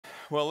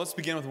Well, let's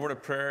begin with a word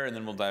of prayer and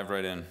then we'll dive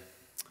right in.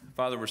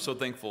 Father, we're so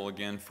thankful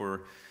again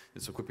for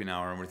this equipping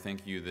hour, and we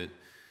thank you that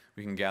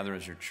we can gather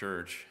as your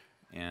church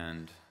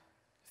and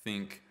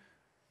think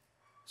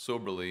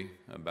soberly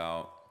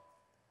about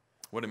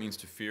what it means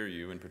to fear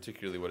you, and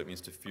particularly what it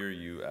means to fear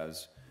you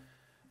as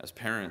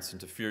parents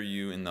and to fear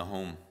you in the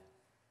home.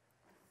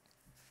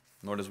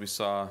 Lord, as we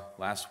saw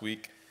last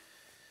week,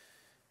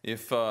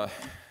 if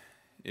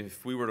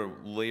we were to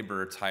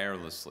labor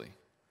tirelessly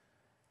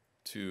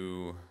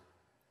to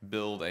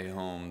build a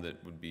home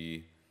that would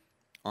be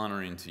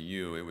honoring to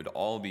you, it would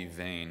all be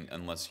vain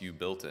unless you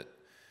built it.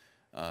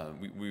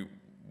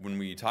 When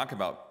we talk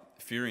about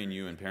fearing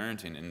you and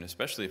parenting, and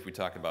especially if we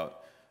talk about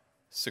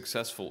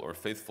successful or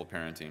faithful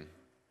parenting,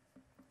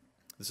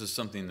 this is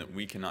something that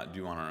we cannot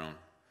do on our own.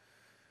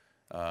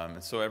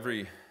 And so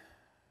every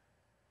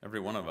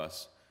one of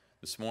us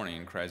this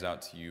morning cries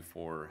out to you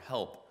for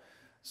help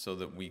so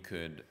that we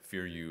could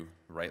fear you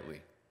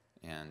rightly.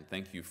 And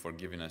thank you for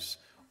giving us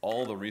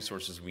all the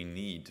resources we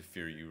need to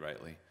fear you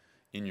rightly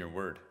in your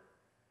word.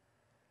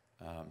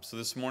 So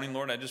this morning,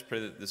 Lord, I just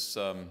pray that this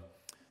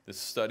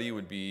study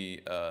would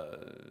be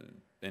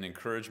an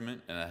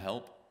encouragement and a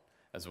help,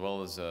 as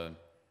well as a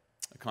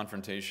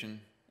confrontation,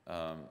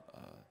 a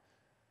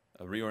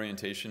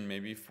reorientation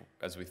maybe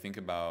as we think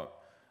about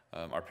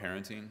our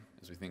parenting,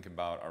 as we think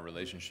about our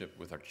relationship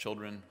with our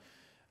children.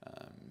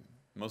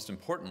 Most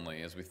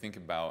importantly, as we think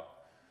about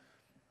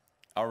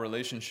our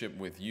relationship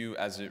with you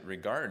as it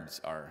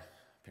regards our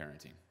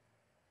parenting.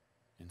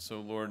 And so,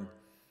 Lord,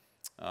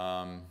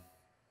 help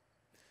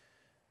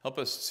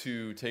us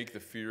to take the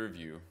fear of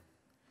you,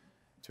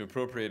 to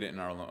appropriate it in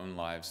our own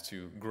lives,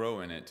 to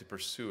grow in it, to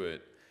pursue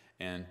it,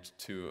 and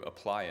to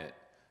apply it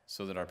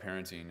so that our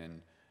parenting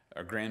and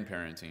our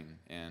grandparenting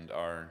and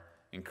our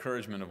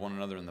encouragement of one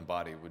another in the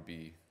body would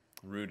be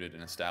rooted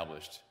and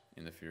established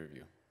in the fear of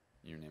you.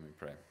 In your name we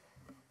pray.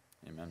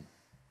 Amen.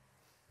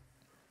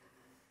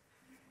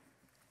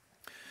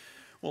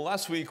 Well,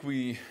 last week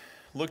we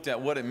looked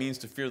at what it means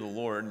to fear the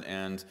Lord,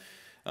 and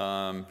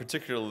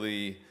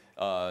particularly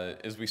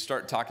as we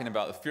start talking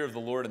about the fear of the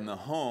Lord in the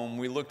home,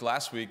 we looked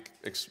last week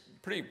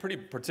pretty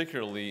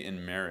particularly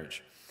in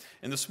marriage.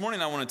 And this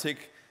morning I want to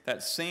take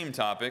that same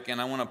topic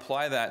and I want to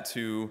apply that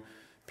to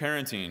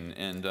parenting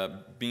and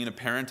being a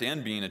parent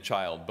and being a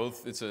child.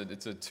 Both, it's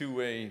a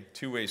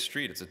two-way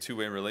street. It's a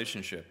two-way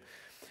relationship.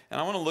 And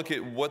I want to look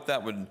at what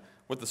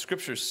the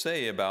scriptures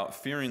say about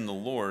fearing the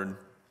Lord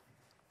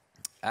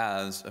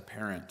as a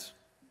parent.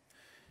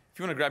 If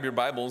you want to grab your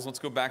Bibles, let's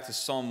go back to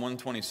Psalm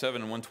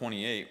 127 and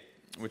 128,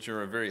 which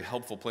are a very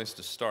helpful place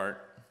to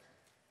start.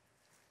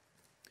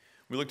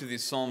 We looked at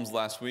these Psalms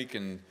last week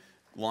and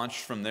launched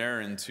from there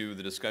into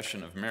the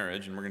discussion of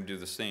marriage, and we're going to do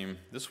the same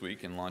this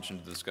week and launch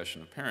into the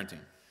discussion of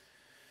parenting.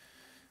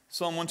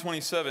 Psalm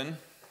 127,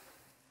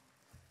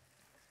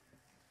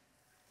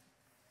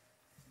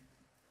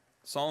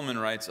 Solomon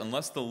writes,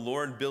 "Unless the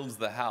Lord builds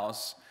the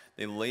house,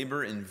 they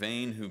labor in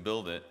vain who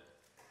build it.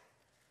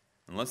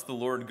 Unless the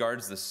Lord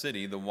guards the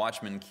city, the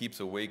watchman keeps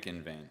awake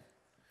in vain.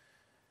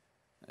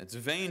 It's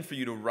vain for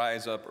you to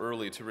rise up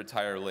early, to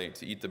retire late,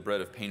 to eat the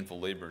bread of painful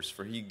labors,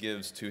 for he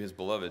gives to his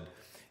beloved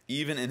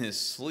even in his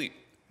sleep."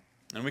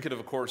 And we could,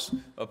 of course,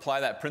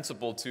 apply that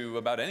principle to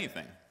about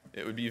anything.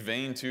 It would be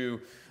vain to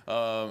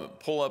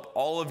pull up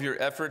all of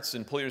your efforts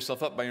and pull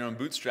yourself up by your own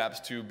bootstraps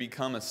to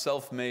become a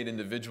self-made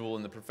individual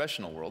in the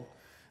professional world.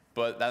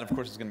 But that, of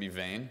course, is going to be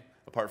vain,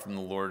 apart from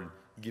the Lord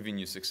giving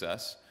you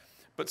success.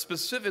 But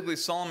specifically,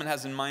 Solomon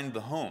has in mind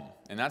the home,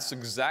 and that's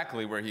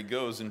exactly where he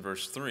goes in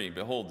verse 3.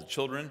 "Behold, the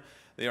children,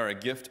 they are a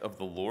gift of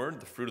the Lord.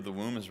 The fruit of the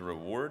womb is a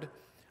reward.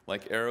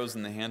 Like arrows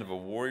in the hand of a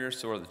warrior,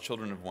 so are the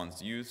children of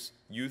one's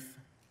youth.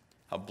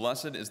 How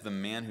blessed is the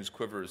man whose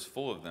quiver is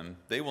full of them.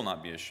 They will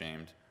not be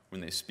ashamed when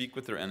they speak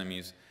with their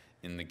enemies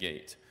in the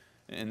gate."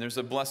 And there's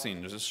a blessing,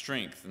 there's a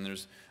strength, and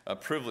there's a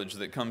privilege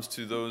that comes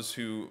to those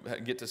who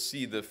get to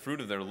see the fruit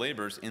of their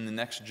labors in the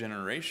next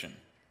generation.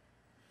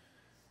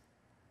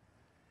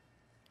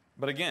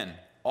 But again,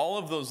 all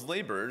of those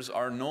labors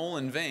are null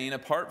and vain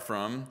apart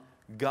from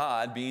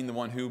God being the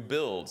one who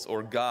builds,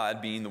 or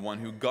God being the one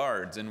who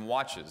guards and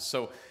watches.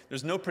 So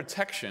there's no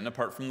protection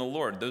apart from the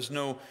Lord. There's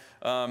no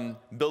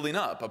building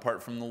up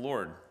apart from the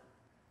Lord.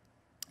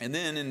 And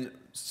then in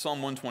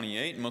Psalm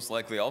 128, most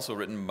likely also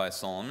written by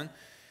Solomon,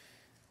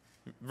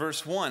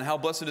 verse 1, "How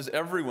blessed is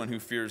everyone who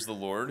fears the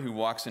Lord, who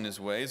walks in his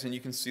ways." And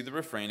you can see the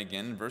refrain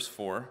again in verse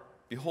 4,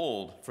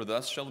 "Behold, for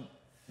thus shall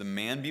the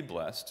man be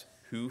blessed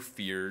who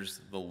fears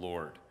the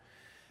Lord."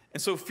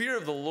 And so fear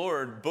of the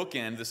Lord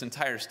bookend this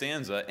entire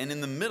stanza, and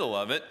in the middle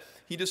of it,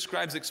 he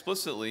describes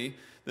explicitly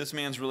this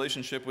man's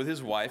relationship with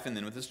his wife and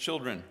then with his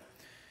children.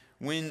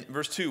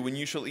 Verse 2, "When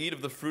you shall eat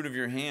of the fruit of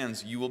your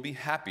hands, you will be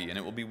happy, and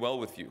it will be well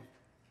with you.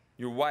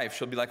 Your wife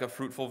shall be like a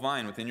fruitful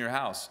vine within your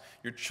house,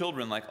 your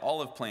children like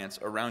olive plants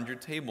around your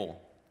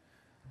table."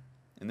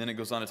 And then it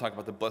goes on to talk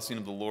about the blessing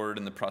of the Lord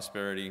and the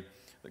prosperity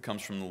that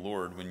comes from the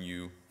Lord when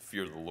you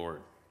fear the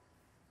Lord.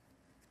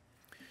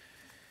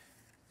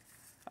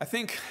 I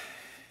think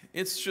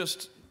it's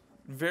just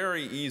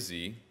very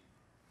easy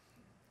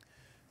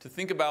to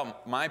think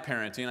about my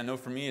parenting. I know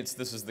for me,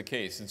 this is the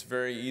case. It's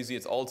very easy.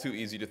 It's all too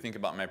easy to think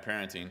about my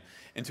parenting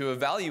and to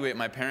evaluate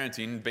my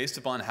parenting based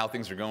upon how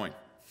things are going.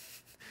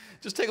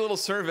 Just take a little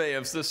survey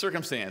of the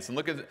circumstance and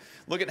look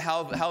at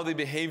how the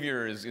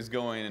behavior is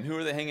going, and who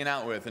are they hanging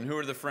out with, and who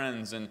are the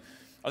friends, and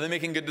are they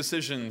making good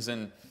decisions,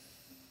 and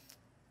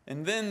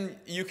then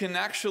you can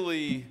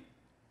actually,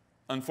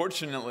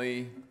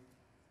 unfortunately,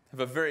 have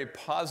a very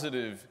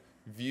positive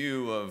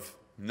view of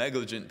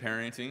negligent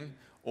parenting,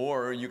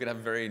 or you could have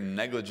a very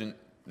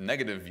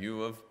negative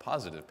view of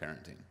positive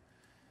parenting.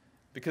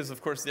 Because,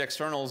 of course, the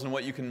externals and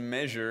what you can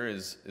measure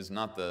is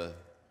not the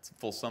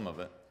full sum of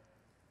it.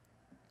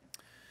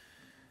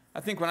 I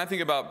think when I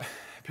think about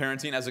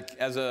parenting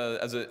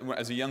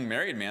as a young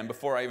married man,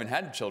 before I even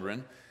had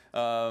children,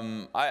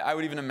 I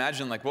would even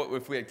imagine, like, what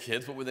if we had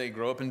kids? What would they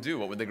grow up and do?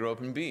 What would they grow up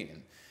and be?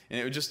 And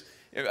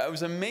it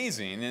was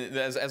amazing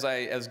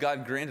as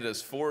God granted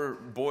us 4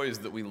 boys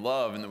that we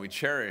love and that we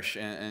cherish,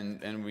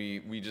 and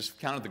we just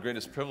count it the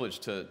greatest privilege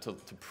to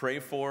pray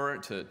for,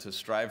 to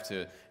strive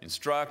to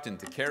instruct and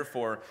to care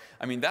for.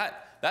 I mean,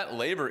 that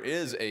labor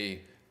is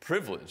a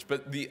privilege,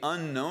 but the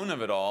unknown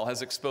of it all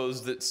has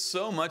exposed that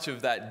so much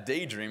of that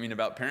daydreaming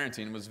about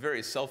parenting was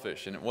very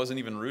selfish, and it wasn't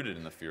even rooted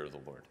in the fear of the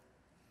Lord.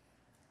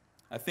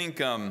 I think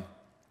the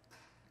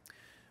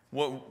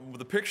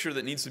picture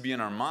that needs to be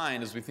in our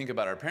mind as we think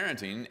about our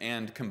parenting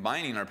and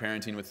combining our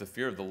parenting with the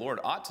fear of the Lord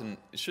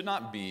it should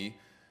not be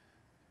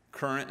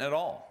current at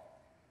all.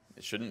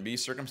 It shouldn't be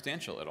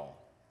circumstantial at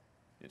all.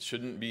 It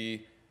shouldn't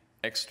be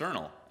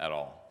external at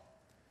all.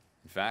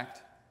 In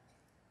fact,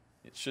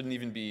 it shouldn't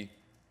even be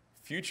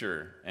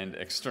future and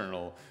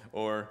external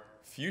or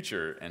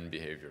future and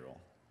behavioral.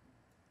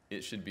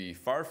 It should be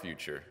far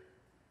future,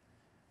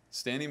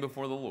 standing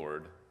before the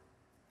Lord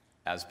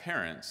as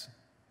parents,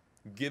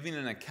 giving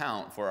an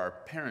account for our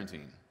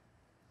parenting,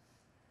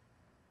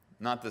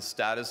 not the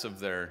status of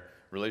their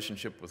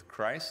relationship with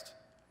Christ,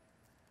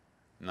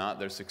 not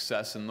their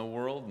success in the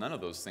world. None of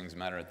those things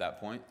matter at that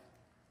point.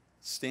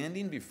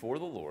 Standing before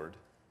the Lord,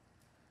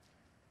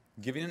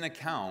 giving an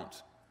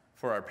account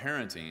for our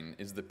parenting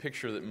is the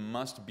picture that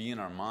must be in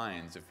our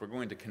minds if we're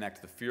going to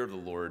connect the fear of the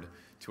Lord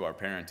to our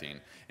parenting.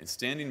 And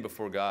standing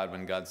before God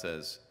when God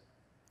says,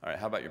 all right,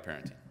 how about your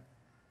parenting?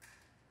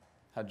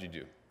 How'd you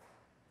do?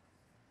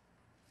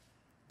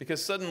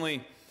 Because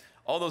suddenly,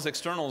 all those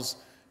externals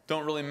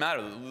don't really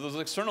matter. Those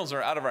externals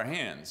are out of our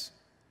hands.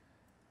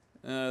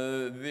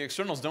 The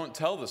externals don't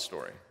tell the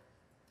story.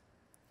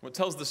 What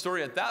tells the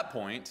story at that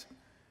point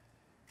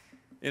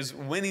is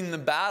winning the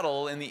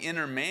battle in the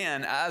inner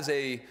man as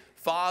a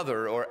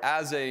father or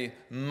as a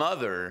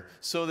mother,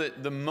 so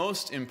that the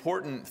most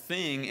important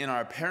thing in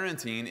our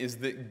parenting is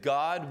that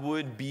God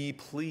would be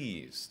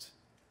pleased.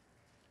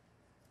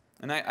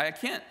 And I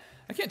can't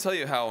tell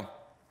you how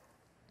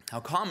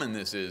common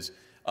this is.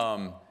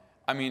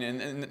 I mean,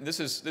 and this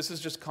is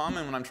just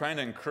common when I'm trying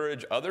to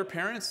encourage other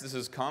parents. This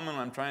is common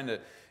when I'm trying to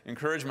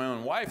encourage my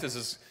own wife. This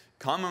is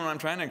common when I'm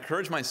trying to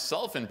encourage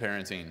myself in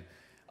parenting.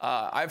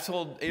 I've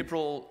told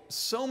April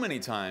so many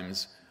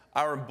times,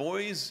 our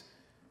boys,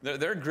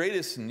 their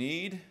greatest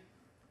need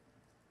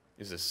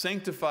is a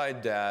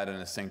sanctified dad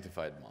and a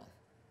sanctified mom.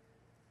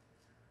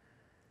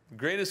 The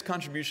greatest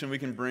contribution we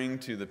can bring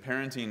to the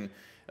parenting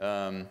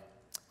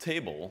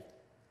table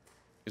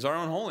is our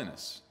own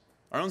holiness,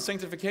 our own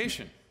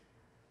sanctification.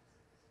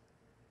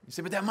 You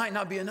say, but that might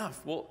not be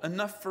enough. Well,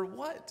 enough for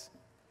what?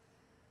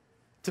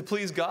 To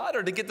please God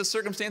or to get the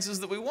circumstances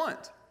that we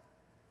want?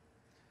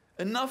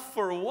 Enough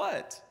for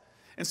what?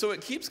 And so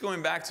it keeps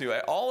going back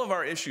to all of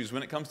our issues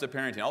when it comes to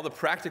parenting, all the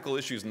practical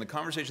issues and the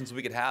conversations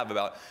we could have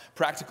about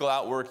practical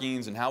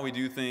outworkings and how we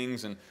do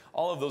things and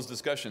all of those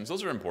discussions.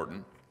 Those are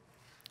important.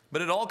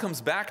 But it all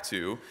comes back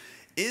to,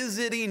 is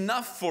it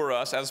enough for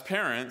us as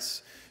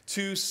parents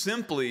to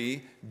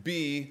simply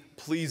be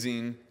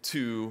pleasing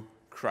to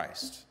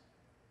Christ?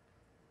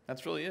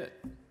 That's really it.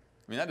 I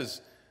mean, that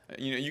is,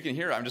 you can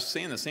hear I'm just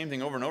saying the same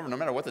thing over and over, no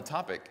matter what the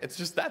topic. It's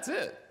just, that's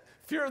it.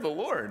 Fear of the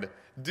Lord.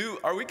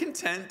 Are we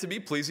content to be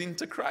pleasing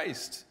to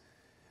Christ?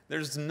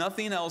 There's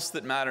nothing else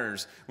that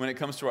matters when it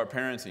comes to our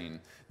parenting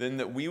than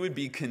that we would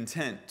be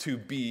content to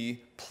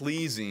be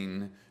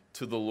pleasing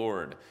to the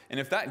Lord. And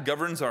if that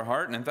governs our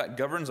heart and if that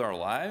governs our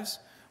lives,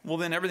 well,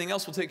 then everything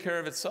else will take care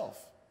of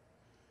itself.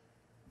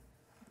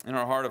 In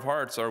our heart of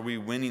hearts, are we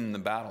winning the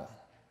battle?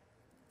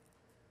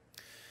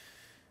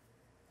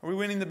 Are we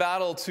winning the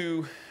battle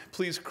to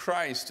please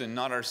Christ and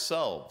not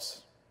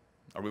ourselves?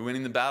 Are we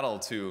winning the battle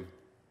to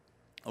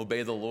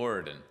obey the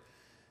Lord?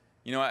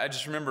 And, I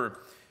just remember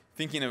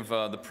thinking of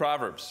the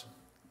Proverbs.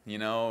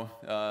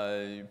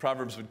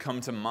 Proverbs would come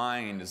to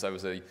mind as I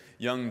was a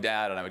young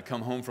dad and I would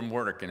come home from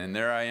work, and then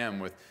there I am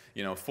with,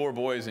 4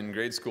 boys in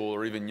grade school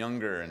or even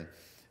younger, and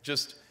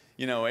just,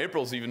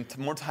 April's even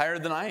more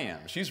tired than I am.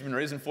 She's been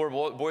raising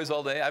 4 boys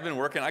all day. I've been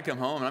working. I come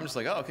home and I'm just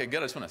like, oh, okay, good.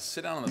 I just want to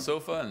sit down on the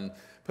sofa and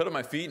put up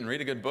my feet and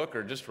read a good book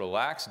or just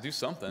relax, do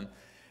something.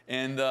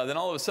 And then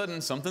all of a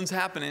sudden, something's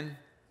happening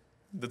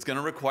that's going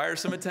to require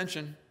some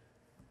attention.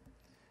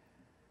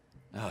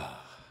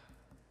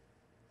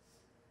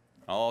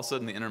 All of a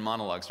sudden, the inner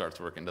monologue starts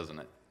working, doesn't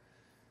it?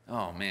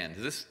 Oh, man,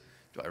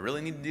 do I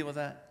really need to deal with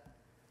that?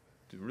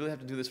 Do we really have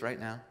to do this right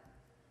now?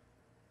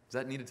 Does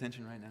that need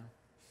attention right now?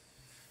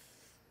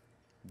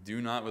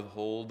 Do not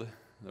withhold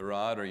the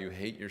rod or you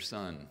hate your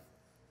son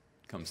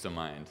comes to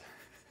mind.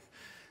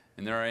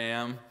 And there I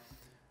am.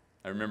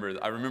 I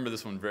remember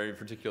this one very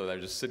particularly. I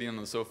was just sitting on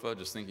the sofa,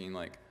 just thinking,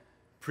 like,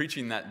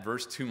 preaching that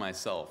verse to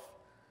myself.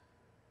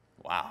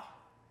 Wow.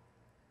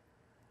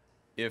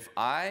 If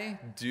I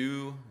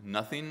do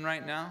nothing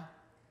right now,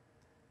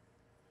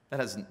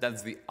 that's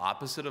the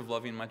opposite of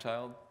loving my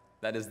child.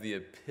 That is the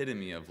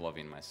epitome of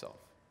loving myself.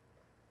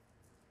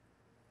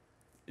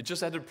 It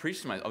just had to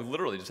preach to myself. I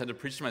literally just had to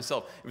preach to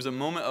myself. It was a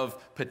moment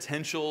of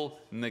potential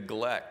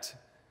neglect.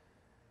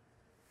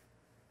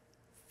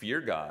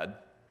 Fear God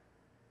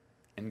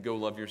and go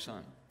love your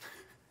son.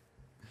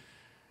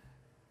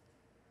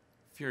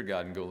 Fear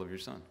God and go love your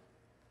son.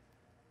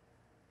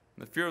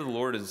 The fear of the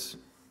Lord is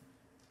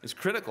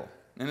critical.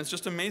 And it's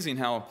just amazing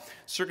how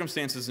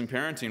circumstances in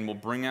parenting will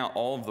bring out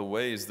all of the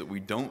ways that we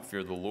don't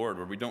fear the Lord,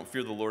 or we don't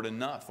fear the Lord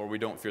enough, or we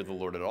don't fear the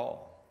Lord at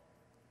all.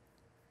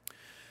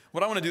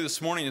 What I want to do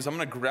this morning is I'm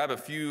going to grab a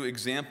few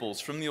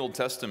examples from the Old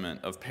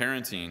Testament of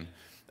parenting,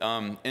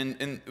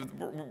 and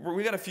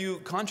we got a few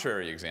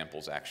contrary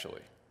examples,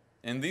 actually.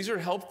 And these are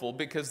helpful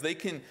because they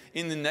can,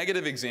 in the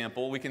negative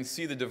example, we can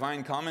see the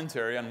divine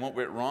commentary on what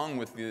went wrong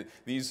with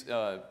these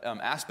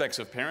aspects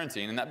of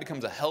parenting, and that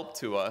becomes a help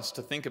to us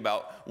to think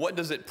about what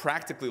does it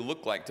practically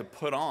look like to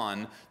put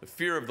on the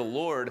fear of the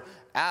Lord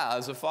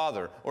as a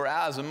father or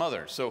as a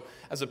mother. So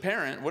as a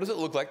parent, what does it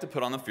look like to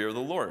put on the fear of the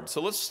Lord?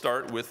 So let's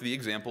start with the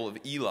example of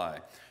Eli.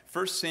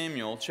 1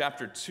 Samuel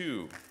chapter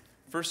 2.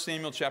 1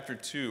 Samuel chapter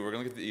 2, we're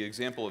going to look at the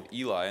example of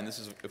Eli, and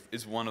this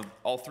is one of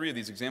all three of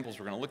these examples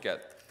we're going to look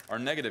at are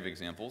negative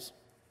examples.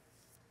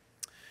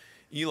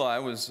 Eli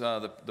was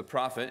the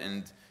prophet,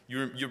 and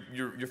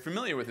you're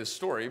familiar with his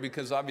story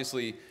because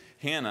obviously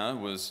Hannah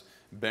was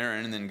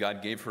barren, and then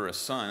God gave her a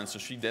son, and so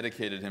she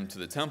dedicated him to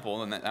the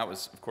temple, and that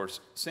was, of course,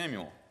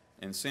 Samuel.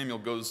 And Samuel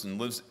goes and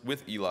lives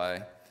with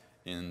Eli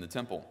in the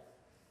temple.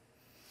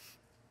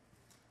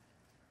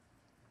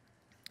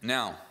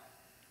 Now,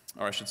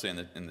 or I should say in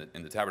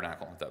the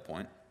tabernacle at that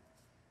point.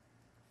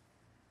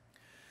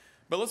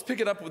 But let's pick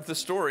it up with the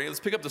story. Let's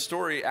pick up the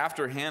story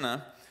after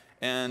Hannah,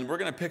 and we're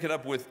going to pick it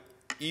up with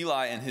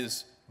Eli and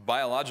his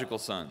biological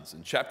sons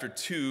in chapter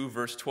 2,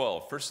 verse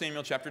 12. 1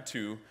 Samuel chapter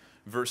 2,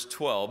 verse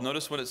 12.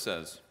 Notice what it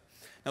says.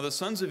 Now the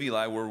sons of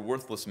Eli were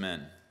worthless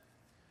men.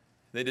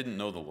 They didn't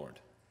know the Lord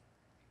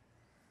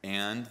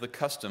and the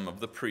custom of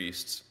the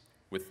priests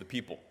with the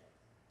people.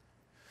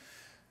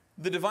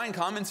 The divine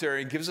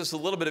commentary gives us a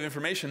little bit of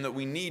information that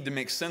we need to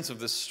make sense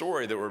of this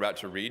story that we're about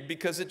to read,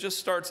 because it just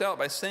starts out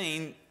by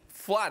saying,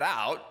 flat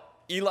out,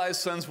 Eli's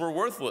sons were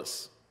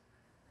worthless.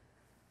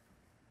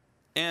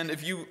 And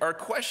if you are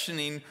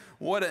questioning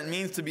what it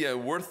means to be a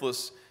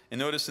worthless, and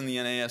notice in the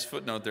NAS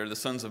footnote there, the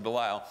sons of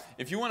Belial,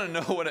 if you want to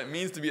know what it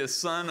means to be a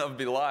son of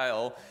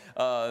Belial,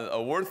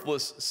 a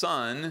worthless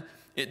son,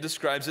 it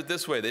describes it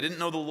this way. They didn't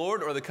know the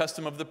Lord or the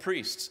custom of the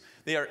priests.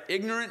 They are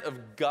ignorant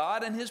of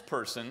God and his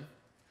person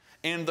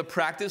and the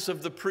practice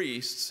of the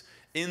priests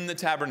in the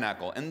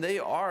tabernacle. And they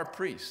are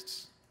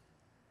priests.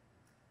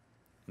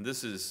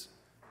 This is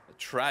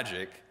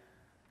tragic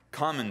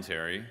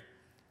commentary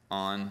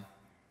on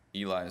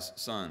Eli's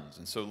sons.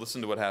 And so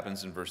listen to what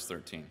happens in verse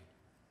 13.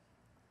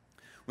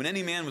 When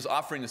any man was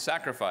offering a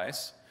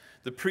sacrifice,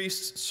 the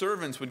priest's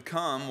servants would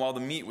come while the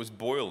meat was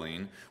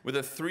boiling with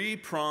a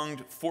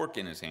three-pronged fork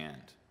in his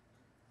hand.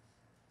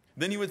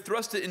 Then he would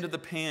thrust it into the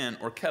pan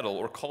or kettle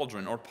or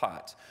cauldron or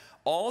pot.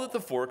 All that the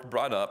fork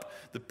brought up,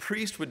 the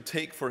priest would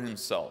take for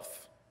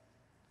himself.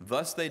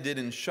 Thus they did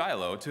in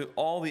Shiloh to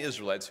all the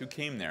Israelites who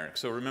came there.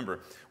 So remember,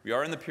 we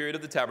are in the period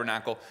of the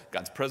tabernacle.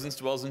 God's presence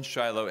dwells in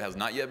Shiloh. It has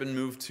not yet been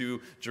moved to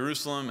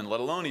Jerusalem, and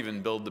let alone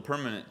even build the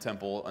permanent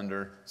temple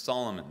under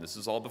Solomon. This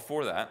is all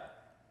before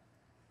that.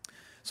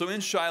 So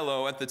in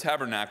Shiloh at the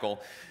tabernacle,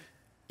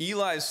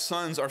 Eli's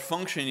sons are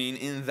functioning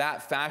in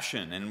that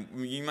fashion. And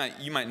you might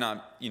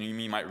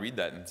read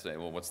that and say,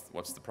 well,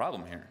 what's the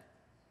problem here?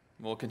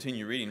 We'll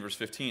continue reading, verse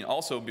 15.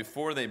 Also,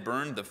 before they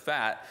burned the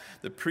fat,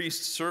 the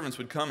priest's servants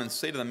would come and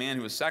say to the man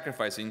who was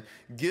sacrificing,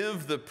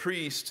 give the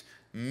priest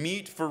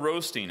meat for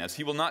roasting, as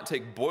he will not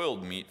take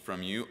boiled meat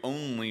from you,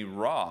 only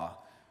raw.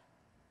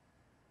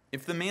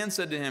 If the man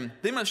said to him,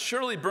 they must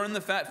surely burn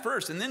the fat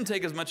first, and then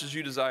take as much as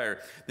you desire,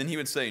 then he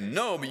would say,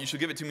 no, but you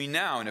shall give it to me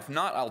now, and if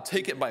not, I'll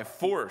take it by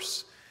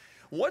force.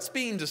 What's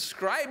being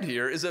described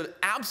here is an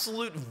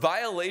absolute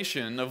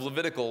violation of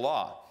Levitical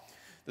law.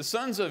 The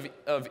sons of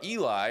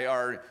Eli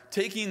are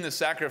taking the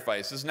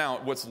sacrifices.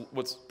 Now,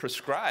 what's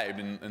prescribed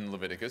in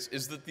Leviticus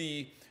is that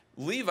the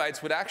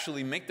Levites would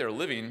actually make their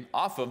living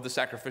off of the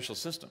sacrificial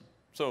system.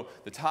 So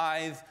the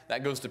tithe,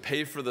 that goes to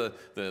pay for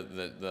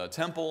the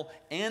temple,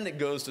 and it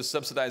goes to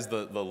subsidize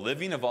the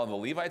living of all the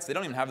Levites. They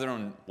don't even have their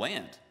own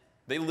land.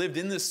 They lived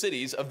in the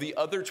cities of the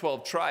other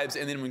 12 tribes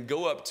and then would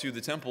go up to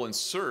the temple and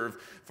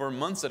serve for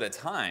months at a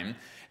time.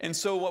 And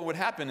so what would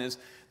happen is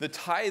the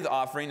tithe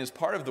offering is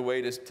part of the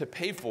way to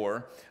pay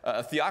for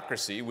a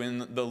theocracy when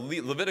the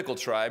Levitical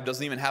tribe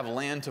doesn't even have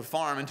land to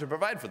farm and to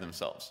provide for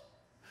themselves.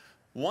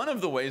 One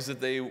of the ways that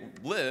they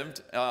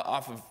lived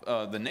off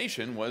of the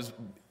nation was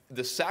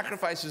the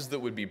sacrifices that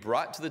would be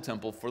brought to the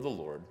temple for the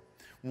Lord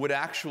would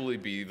actually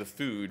be the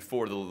food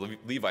for the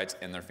Levites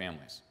and their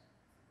families.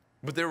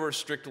 But there were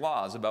strict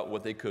laws about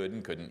what they could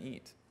and couldn't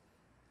eat.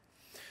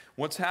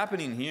 What's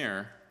happening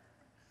here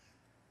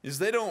is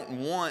they don't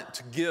want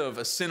to give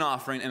a sin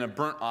offering and a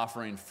burnt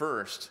offering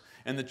first,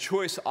 and the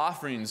choice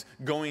offerings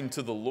going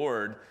to the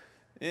Lord.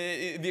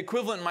 The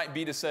equivalent might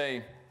be to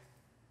say,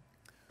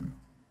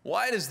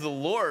 why does the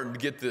Lord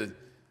get the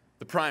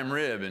prime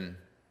rib and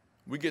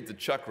we get the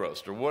chuck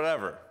roast, or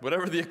whatever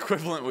the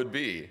equivalent would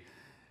be?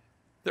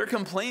 They're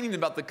complaining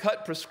about the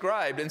cut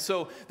prescribed, and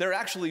so they're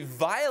actually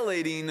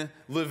violating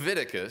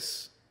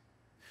Leviticus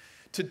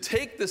to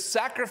take the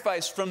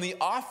sacrifice from the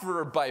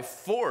offerer by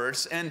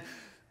force. And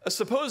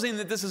supposing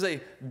that this is a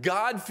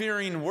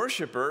God-fearing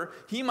worshiper,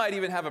 he might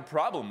even have a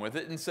problem with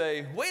it and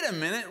say, wait a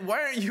minute,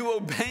 why aren't you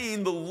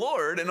obeying the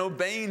Lord and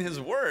obeying his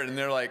word? And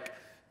they're like,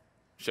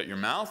 shut your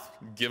mouth,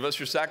 give us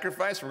your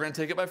sacrifice, we're going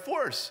to take it by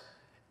force.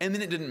 And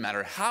then it didn't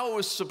matter how it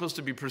was supposed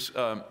to be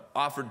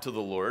offered to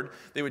the Lord.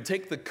 They would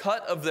take the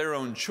cut of their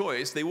own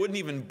choice. They wouldn't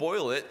even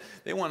boil it.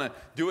 They want to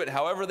do it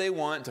however they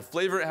want, to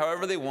flavor it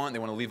however they want. They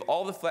want to leave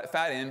all the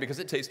fat in because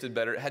it tasted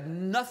better. It had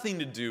nothing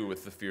to do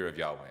with the fear of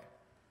Yahweh.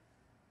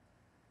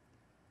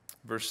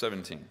 Verse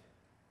 17.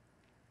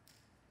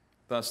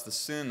 Thus the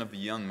sin of the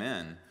young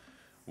men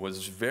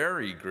was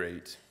very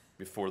great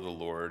before the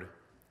Lord,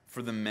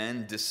 for the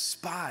men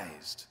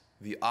despised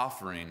the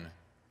offering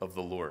of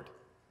the Lord.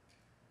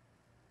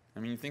 I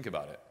mean, think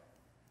about it.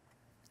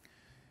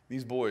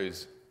 These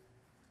boys,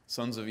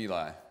 sons of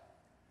Eli,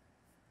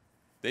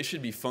 they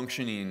should be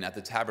functioning at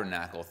the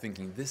tabernacle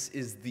thinking, this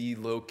is the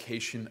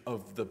location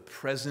of the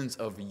presence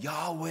of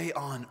Yahweh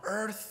on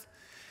earth.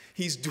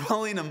 He's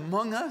dwelling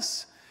among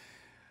us.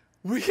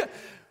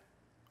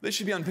 They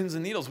should be on pins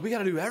and needles. We got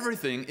to do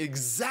everything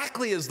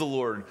exactly as the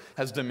Lord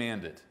has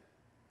demanded.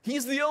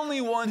 He's the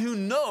only one who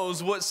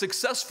knows what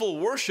successful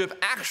worship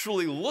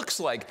actually looks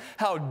like.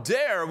 How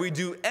dare we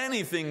do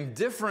anything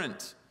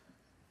different?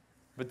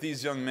 But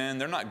these young men,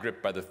 they're not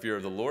gripped by the fear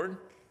of the Lord.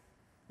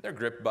 They're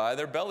gripped by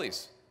their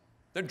bellies.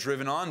 They're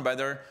driven on by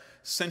their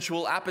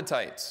sensual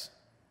appetites.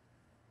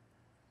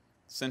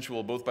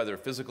 Sensual both by their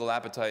physical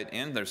appetite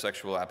and their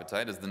sexual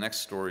appetite, as the next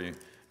story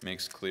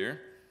makes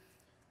clear.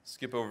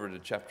 Skip over to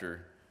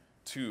chapter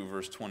 2,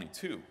 verse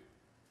 22.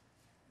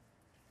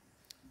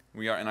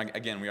 We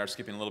are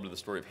skipping a little bit of the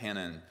story of Hannah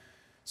and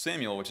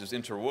Samuel, which is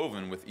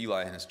interwoven with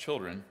Eli and his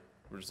children.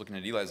 We're just looking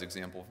at Eli's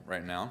example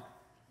right now.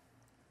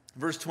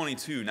 Verse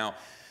 22, now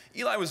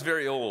Eli was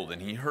very old,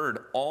 and he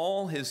heard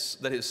all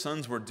that his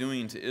sons were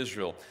doing to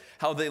Israel,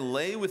 how they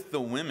lay with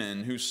the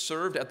women who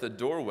served at the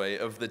doorway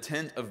of the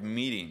tent of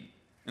meeting.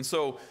 And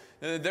so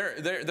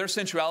their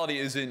sensuality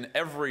is in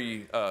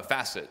every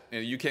facet.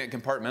 You can't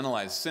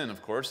compartmentalize sin,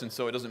 of course, and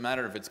so it doesn't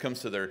matter if it comes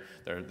to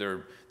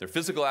their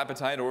physical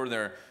appetite or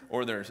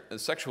their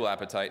sexual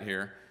appetite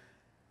here.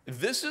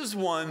 This is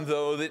one,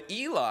 though, that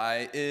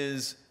Eli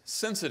is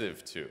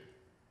sensitive to.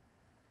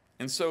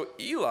 And so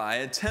Eli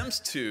attempts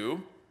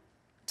to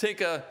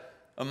take a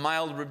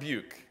mild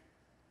rebuke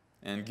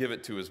and give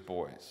it to his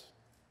boys.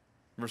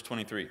 Verse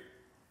 23,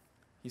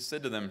 he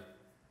said to them,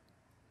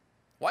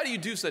 "Why do you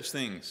do such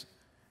things?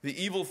 The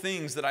evil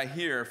things that I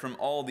hear from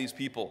all these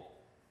people.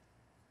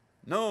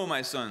 No,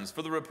 my sons,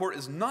 for the report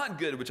is not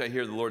good which I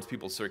hear the Lord's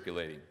people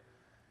circulating.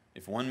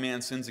 If one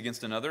man sins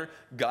against another,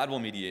 God will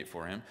mediate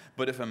for him.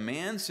 But if a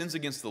man sins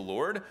against the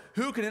Lord,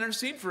 who can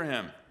intercede for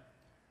him?"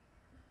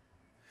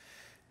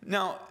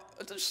 Now,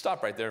 let's just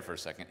stop right there for a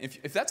second.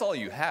 If that's all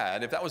you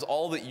had, if that was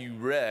all that you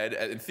read,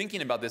 and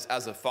thinking about this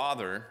as a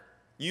father,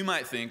 you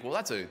might think, well,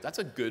 that's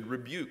a good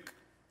rebuke.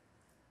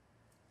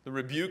 The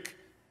rebuke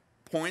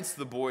points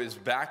the boys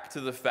back to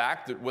the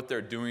fact that what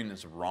they're doing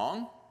is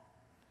wrong.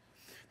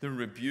 The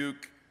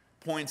rebuke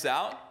points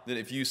out that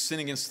if you sin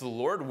against the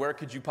Lord, where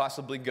could you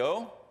possibly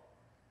go?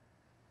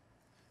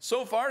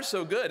 So far,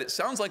 so good. It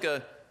sounds like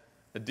a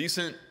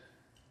decent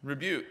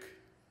rebuke,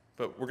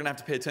 but we're going to have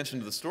to pay attention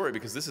to the story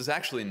because this is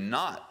actually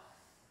not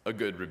a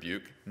good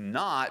rebuke,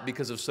 not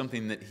because of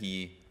something that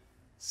he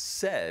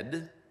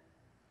said,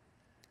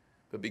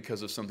 but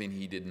because of something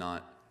he did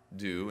not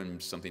do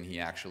and something he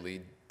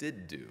actually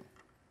did do.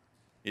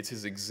 It's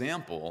his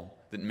example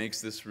that makes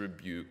this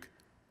rebuke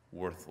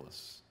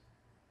worthless.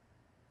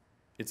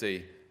 It's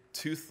a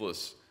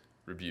toothless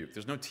rebuke.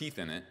 There's no teeth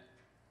in it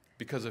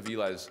because of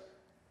Eli's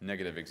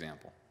negative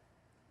example.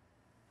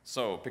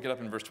 So, pick it up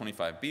in verse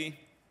 25b.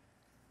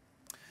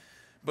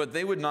 But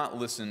they would not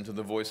listen to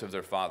the voice of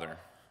their father,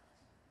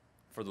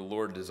 for the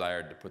Lord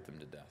desired to put them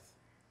to death.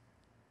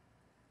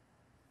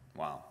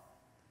 Wow.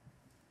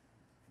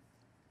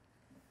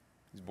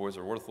 These boys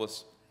are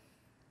worthless.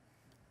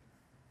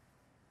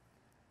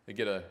 They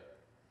get a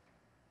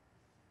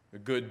a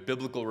good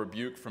biblical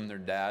rebuke from their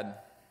dad.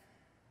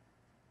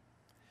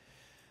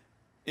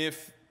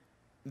 If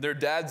their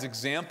dad's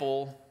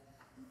example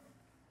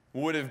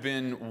would have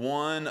been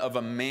one of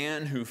a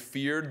man who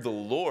feared the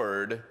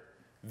Lord,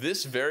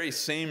 this very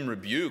same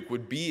rebuke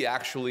would be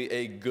actually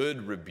a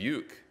good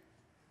rebuke.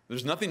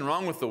 There's nothing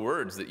wrong with the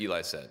words that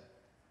Eli said.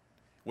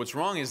 What's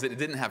wrong is that it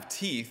didn't have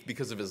teeth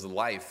because of his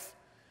life.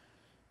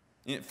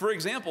 For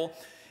example,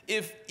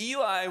 if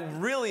Eli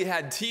really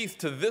had teeth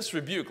to this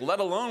rebuke, let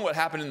alone what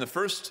happened in the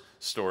first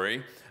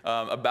story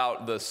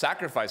about the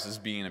sacrifices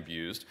being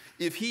abused,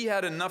 if he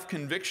had enough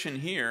conviction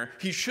here,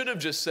 he should have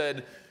just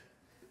said,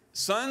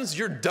 "Sons,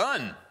 you're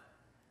done.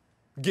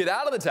 Get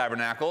out of the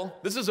tabernacle.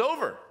 This is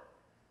over.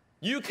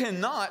 You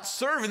cannot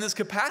serve in this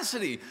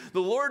capacity.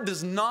 The Lord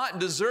does not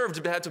deserve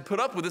to have to put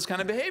up with this kind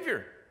of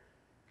behavior."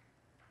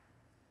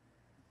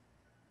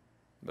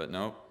 But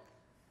no,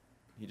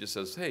 he just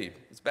says, "Hey,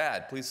 it's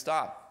bad. Please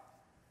stop.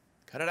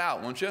 Cut it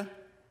out, won't you?"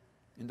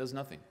 And does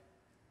nothing.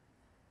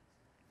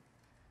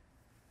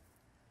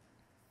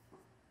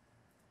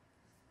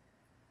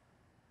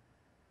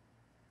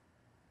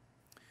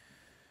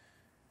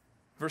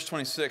 Verse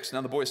 26,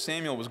 now the boy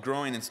Samuel was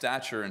growing in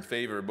stature and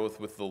favor both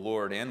with the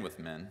Lord and with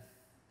men,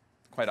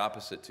 quite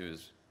opposite to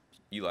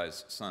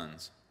Eli's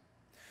sons.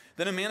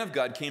 Then a man of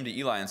God came to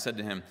Eli and said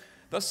to him,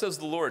 "Thus says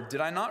the Lord,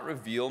 did I not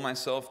reveal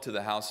myself to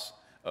the house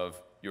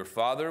of your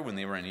father when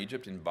they were in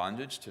Egypt in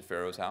bondage to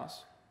Pharaoh's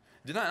house?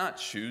 Did I not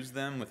choose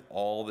them with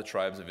all the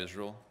tribes of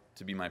Israel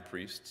to be my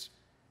priests,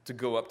 to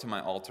go up to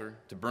my altar,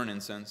 to burn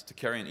incense, to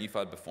carry an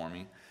ephod before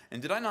me? And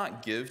did I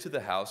not give to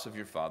the house of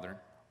your father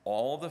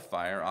all the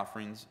fire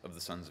offerings of the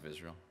sons of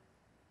Israel?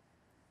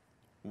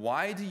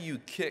 Why do you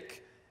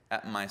kick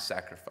at my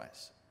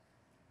sacrifice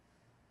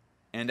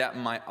and at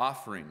my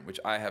offering, which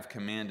I have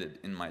commanded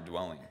in my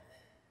dwelling?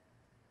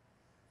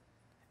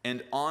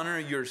 And honor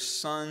your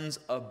sons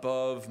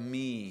above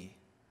me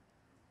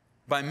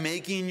by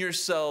making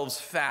yourselves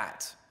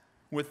fat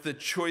with the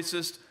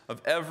choicest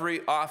of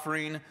every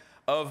offering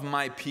of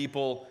my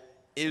people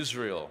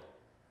Israel."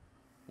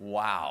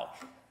 Wow.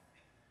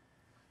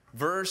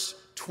 Verse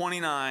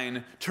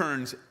 29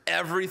 turns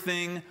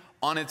everything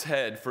on its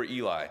head for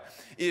Eli.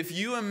 If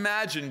you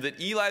imagine that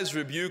Eli's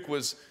rebuke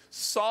was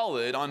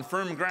solid on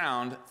firm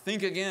ground,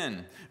 think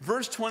again.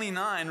 Verse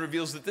 29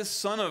 reveals that this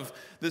son of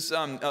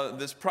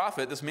this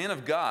prophet, this man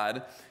of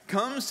God,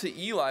 comes to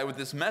Eli with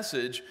this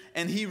message,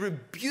 and he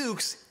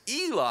rebukes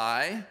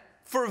Eli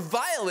for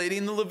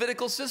violating the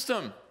Levitical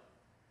system.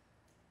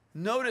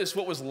 Notice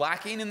what was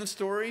lacking in the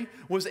story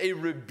was a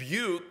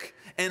rebuke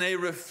and a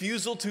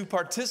refusal to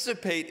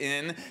participate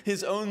in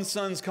his own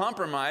son's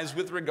compromise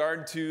with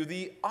regard to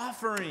the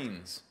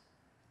offerings.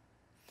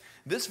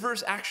 This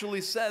verse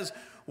actually says,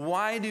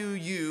 "Why do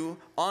you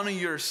honor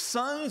your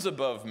sons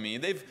above me?"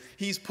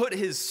 He's put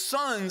his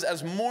sons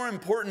as more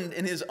important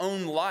in his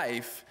own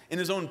life, in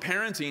his own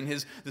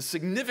parenting. The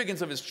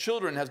significance of his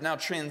children has now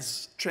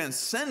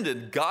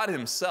transcended God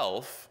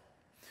himself,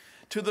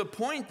 to the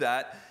point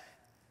that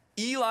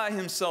Eli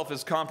himself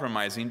is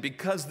compromising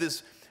because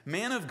this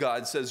man of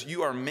God says,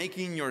 "You are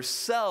making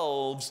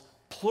yourselves,"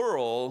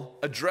 plural,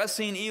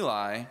 addressing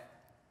Eli,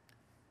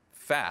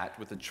 "fat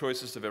with the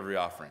choicest of every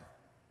offering."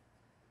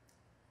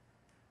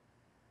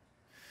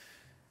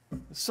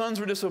 The sons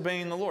were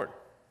disobeying the Lord.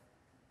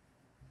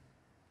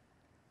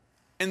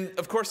 And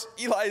of course,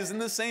 Eli is in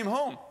the same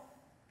home.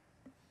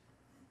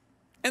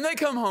 And they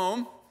come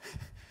home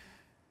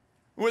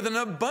with an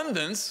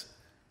abundance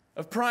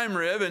of prime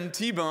rib and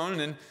T-bone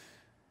and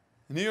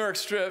New York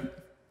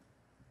strip.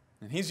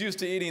 And he's used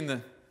to eating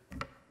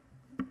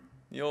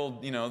the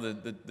old,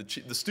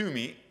 the stew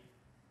meat.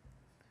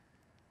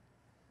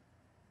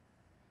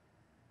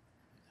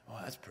 Well,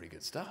 that's pretty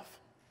good stuff.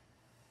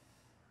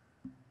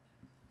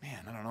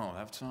 Man, I don't know,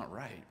 that's not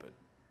right, but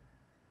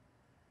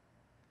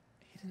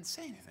he didn't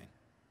say anything.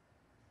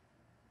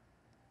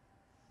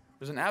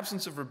 There's an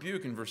absence of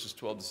rebuke in verses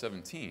 12 to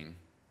 17,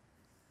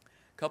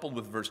 coupled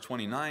with verse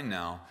 29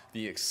 now,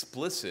 the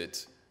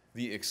explicit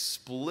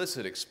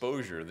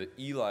exposure that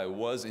Eli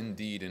was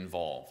indeed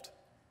involved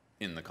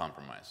in the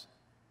compromise.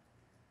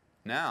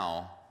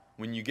 Now,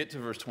 when you get to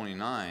verse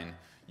 29,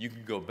 you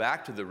can go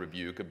back to the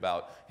rebuke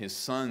about his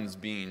sons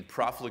being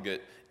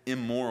profligate,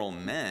 immoral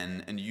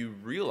men, and you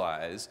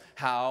realize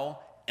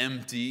how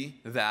empty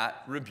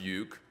that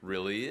rebuke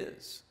really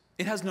is.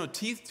 It has no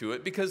teeth to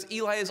it because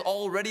Eli is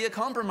already a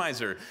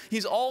compromiser.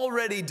 He's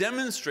already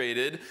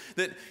demonstrated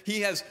that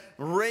he has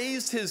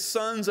raised his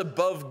sons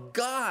above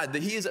God,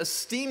 that he is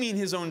esteeming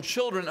his own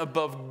children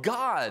above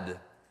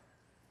God.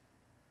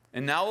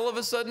 And now all of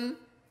a sudden,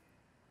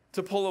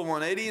 to pull a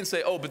 180 and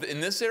say, "Oh, but in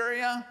this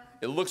area,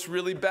 it looks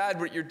really bad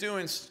what you're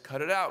doing.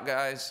 Cut it out,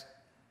 guys."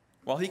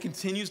 While he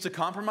continues to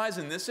compromise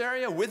in this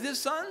area with his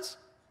sons?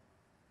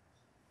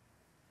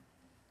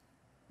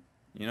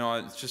 You know,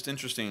 it's just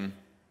interesting.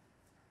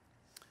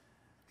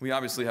 We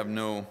obviously have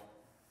mere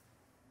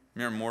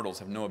mortals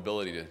have no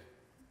ability to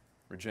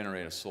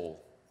regenerate a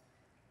soul.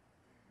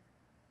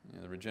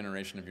 The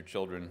regeneration of your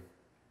children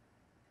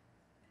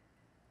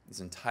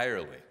is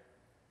entirely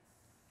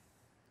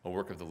a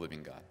work of the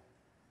living God.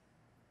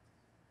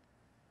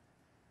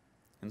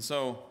 And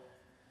so,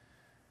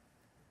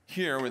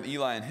 here with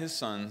Eli and his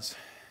sons,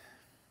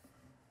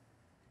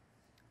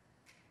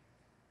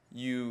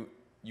 you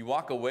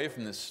walk away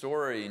from this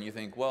story and you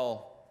think,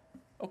 well,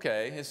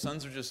 okay, his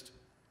sons are just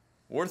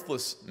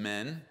worthless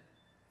men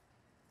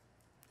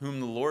whom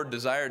the Lord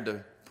desired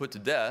to put to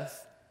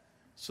death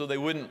so they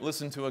wouldn't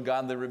listen to a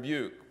godly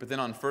rebuke. But then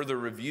on further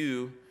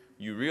review,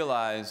 you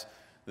realize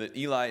that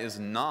Eli is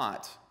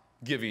not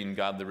giving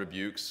godly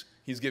rebukes.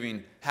 He's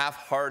giving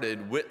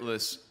half-hearted,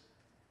 witless,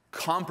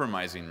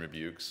 compromising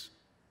rebukes,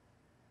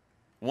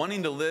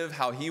 wanting to live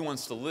how he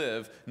wants to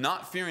live,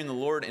 not fearing the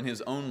Lord in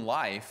his own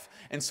life.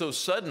 And so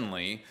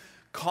suddenly,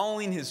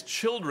 calling his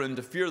children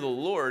to fear the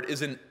Lord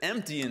is an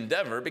empty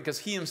endeavor because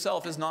he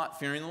himself is not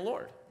fearing the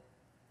Lord.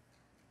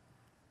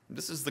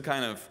 This is the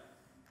kind of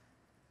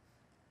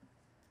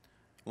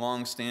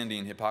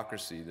long-standing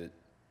hypocrisy that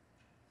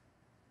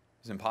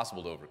is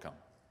impossible to overcome.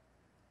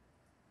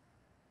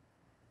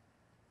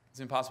 It's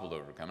impossible to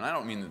overcome. And I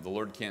don't mean that the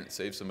Lord can't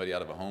save somebody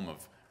out of a home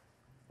of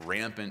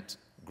rampant,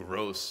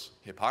 gross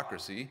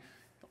hypocrisy.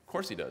 Of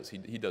course he does.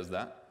 He does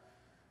that.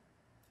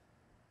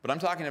 But I'm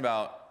talking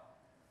about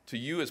to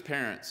you as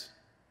parents,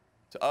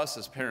 to us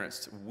as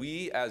parents.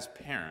 We as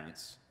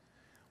parents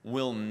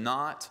will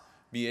not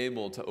be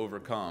able to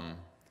overcome,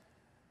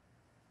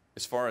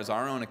 as far as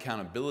our own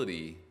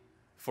accountability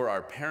for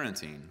our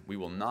parenting, we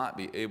will not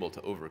be able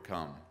to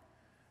overcome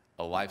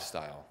a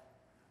lifestyle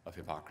of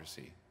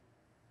hypocrisy,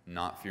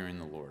 not fearing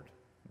the Lord.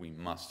 We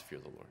must fear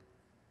the Lord.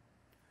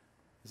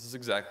 This is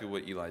exactly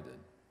what Eli did.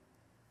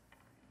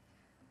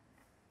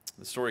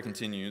 The story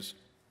continues.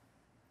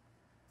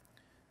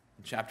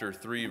 In chapter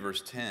 3,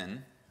 verse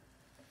 10,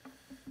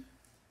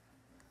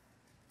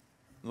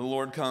 the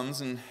Lord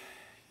comes and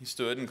he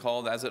stood and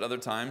called, as at other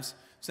times,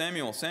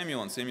 Samuel,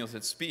 Samuel, and Samuel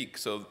said, speak.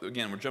 So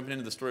again, we're jumping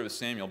into the story with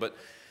Samuel, but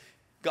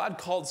God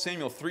called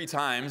Samuel 3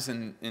 times,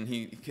 and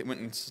he went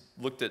and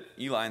looked at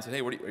Eli and said,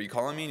 hey, are you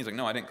calling me? And he's like,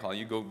 no, I didn't call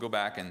you. Go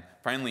back. And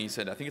finally he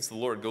said, I think it's the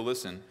Lord. Go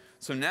listen.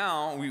 So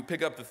now we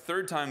pick up the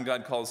 3rd time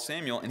God calls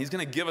Samuel, and he's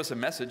going to give us a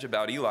message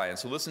about Eli. And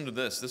so listen to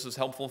this. This is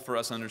helpful for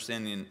us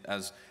understanding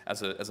as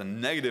a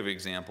negative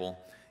example,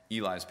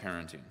 Eli's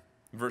parenting.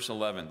 Verse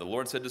 11, the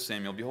Lord said to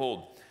Samuel,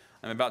 behold,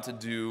 I'm about to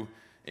do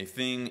a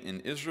thing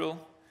in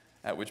Israel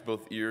at which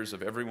both ears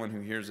of everyone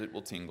who hears it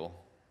will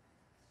tingle.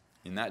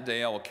 In that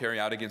day I will carry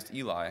out against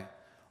Eli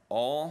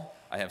all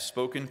I have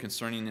spoken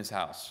concerning his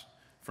house,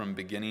 from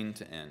beginning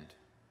to end.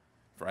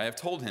 For I have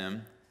told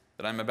him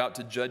that I am about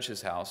to judge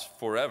his house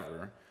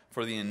forever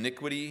for the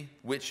iniquity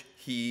which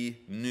he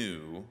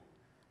knew,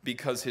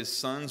 because his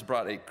sons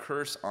brought a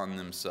curse on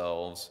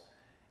themselves,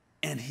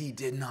 and he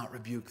did not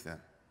rebuke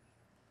them.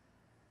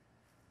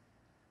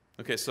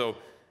 Okay, so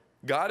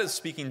God is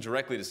speaking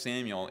directly to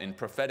Samuel in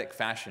prophetic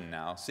fashion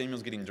now.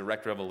 Samuel's getting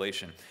direct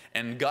revelation.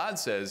 And God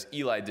says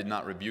Eli did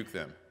not rebuke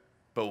them.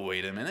 But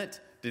wait a minute.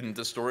 Didn't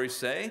the story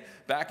say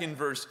back in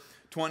verse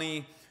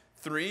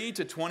 23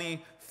 to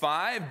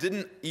 25,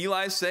 didn't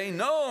Eli say,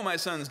 no, my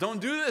sons,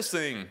 don't do this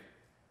thing?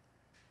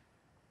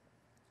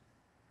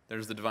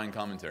 There's the divine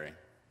commentary.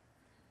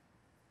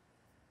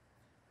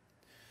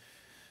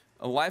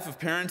 A life of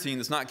parenting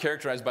that's not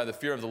characterized by the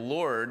fear of the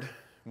Lord,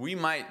 we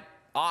might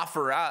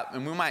offer up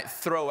and we might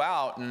throw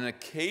out an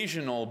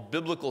occasional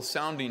biblical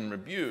sounding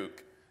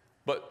rebuke,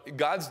 but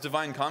God's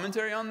divine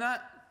commentary on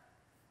that,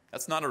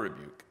 that's not a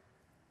rebuke.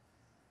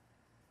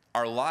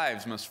 Our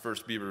lives must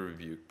first be a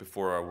rebuke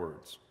before our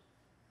words.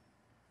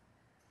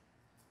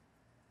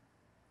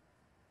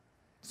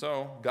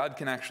 So God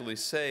can actually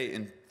say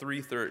in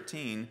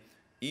 3:13,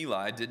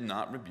 Eli did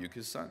not rebuke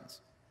his sons.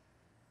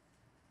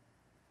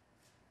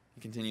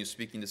 He continues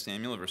speaking to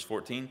Samuel in verse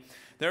 14.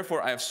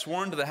 Therefore I have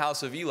sworn to the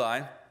house of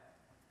Eli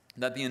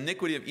that the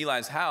iniquity of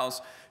Eli's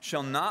house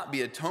shall not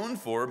be atoned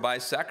for by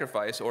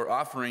sacrifice or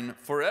offering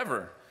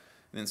forever.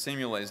 And then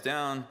Samuel lays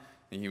down,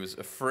 and he was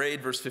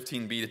afraid, verse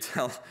 15b, to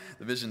tell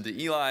the vision to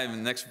Eli.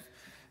 And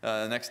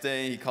the next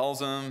day he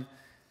calls him.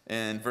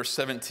 And verse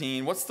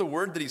 17, what's the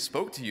word that he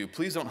spoke to you?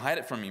 Please don't hide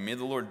it from me. May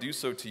the Lord do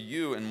so to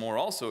you, and more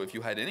also, if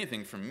you hide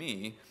anything from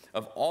me,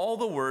 of all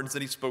the words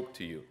that he spoke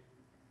to you.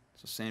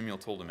 So Samuel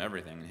told him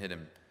everything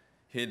and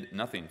hid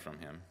nothing from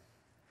him.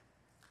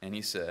 And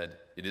he said,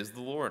 it is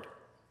the Lord.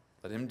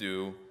 Let him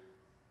do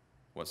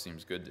what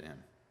seems good to him.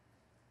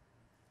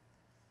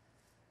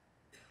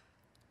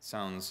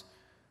 Sounds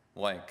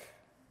like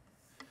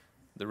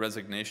the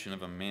resignation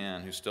of a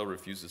man who still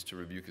refuses to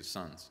rebuke his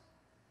sons.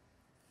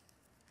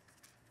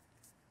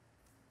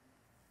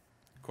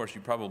 Of course,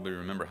 you probably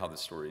remember how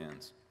this story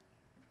ends.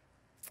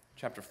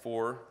 Chapter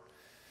 4,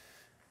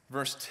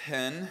 verse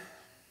 10.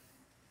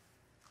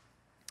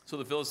 So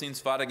the Philistines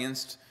fought,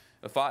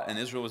 and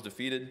Israel was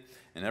defeated,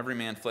 and every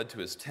man fled to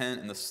his tent,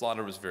 and the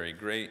slaughter was very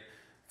great,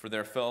 for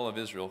there fell of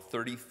Israel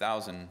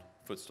 30,000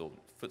 foot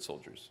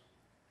soldiers.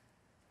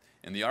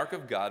 And the ark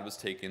of God was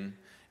taken,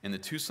 and the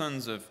 2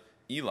 sons of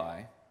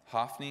Eli,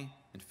 Hophni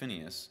and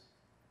Phinehas,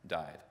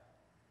 died.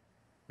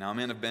 Now a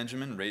man of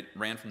Benjamin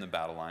ran from the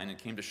battle line and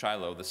came to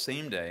Shiloh the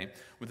same day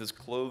with his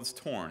clothes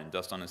torn and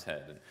dust on his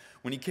head. And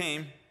when he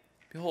came,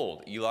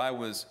 behold, Eli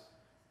was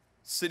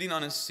sitting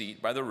on his seat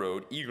by the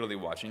road, eagerly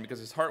watching, because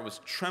his heart was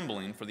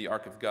trembling for the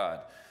ark of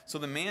God. So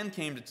the man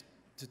came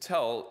to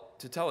tell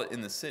it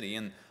in the city,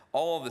 and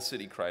all of the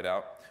city cried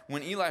out.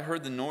 When Eli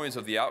heard the noise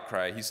of the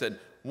outcry, he said,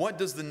 "What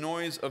does the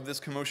noise of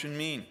this commotion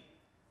mean?"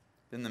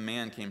 Then the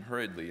man came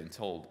hurriedly and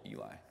told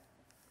Eli.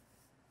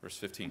 Verse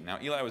 15. Now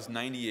Eli was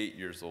 98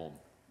 years old,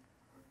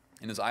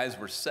 and his eyes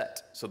were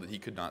set so that he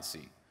could not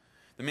see.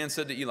 The man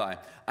said to Eli,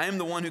 "I am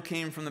the one who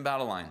came from the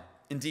battle line.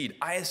 Indeed,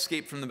 I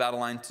escaped from the battle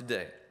line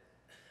today."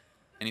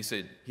 And he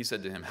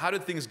said to him, "How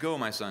did things go,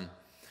 my son?"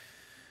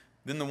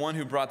 Then the one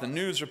who brought the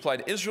news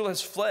replied, "Israel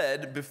has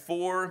fled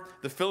before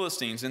the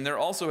Philistines, and there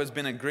also has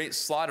been a great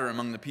slaughter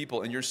among the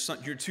people, and your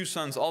two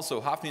sons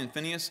also, Hophni and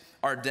Phinehas,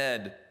 are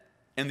dead,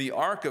 and the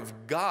ark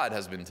of God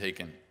has been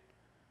taken."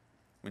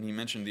 When he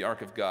mentioned the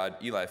ark of God,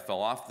 Eli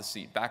fell off the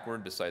seat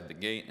backward beside the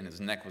gate, and his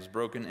neck was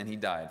broken, and he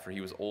died, for he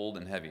was old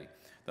and heavy.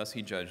 Thus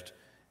he judged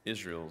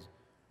Israel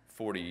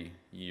 40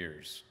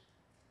 years.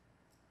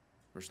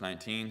 Verse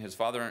 19, his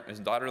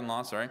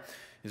daughter-in-law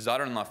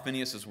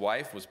Phinehas'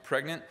 wife was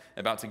pregnant,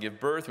 about to give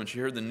birth. When she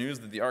heard the news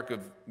that the ark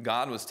of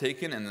God was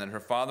taken and that her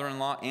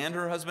father-in-law and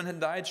her husband had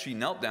died, she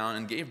knelt down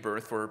and gave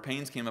birth, for her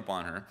pains came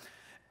upon her.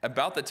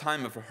 About the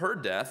time of her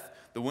death,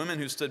 the women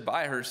who stood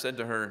by her said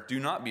to her, "Do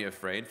not be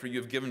afraid, for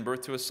you have given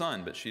birth to a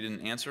son." But she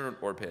didn't answer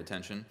or pay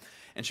attention.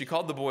 And she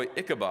called the boy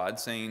Ichabod,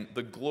 saying,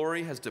 "The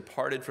glory has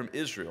departed from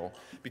Israel,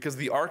 because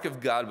the ark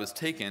of God was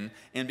taken,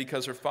 and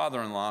because her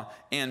father-in-law,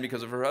 and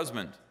because of her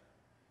husband."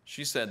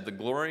 She said, "The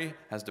glory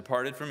has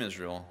departed from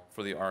Israel,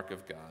 for the ark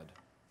of God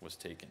was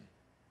taken."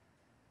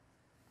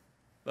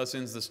 Thus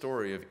ends the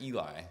story of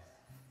Eli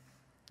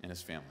and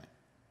his family.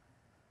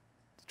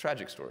 It's a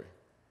tragic story.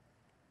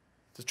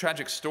 It's a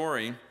tragic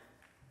story,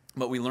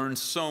 but we learn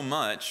so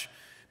much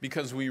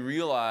because we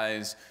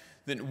realize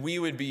that we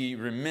would be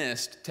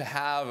remiss to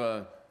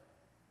have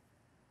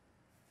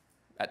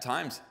at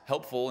times,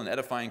 helpful and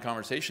edifying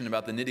conversation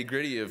about the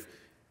nitty-gritty of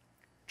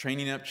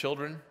training up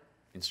children,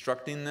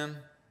 instructing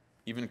them,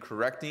 even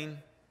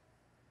correcting,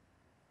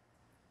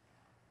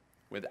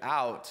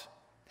 without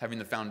having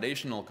the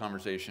foundational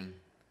conversation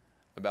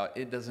about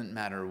it doesn't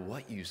matter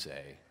what you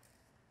say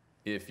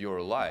if your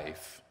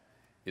life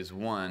is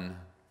one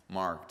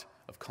marked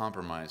of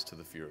compromise to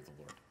the fear of the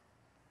Lord.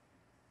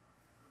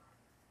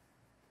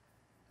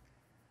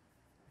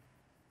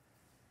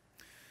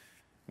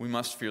 We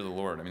must fear the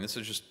Lord. I mean, this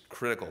is just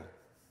critical.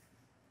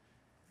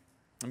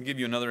 Let me give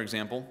you another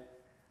example.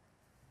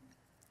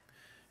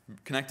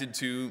 Connected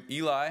to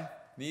Eli,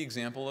 the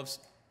example of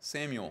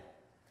Samuel.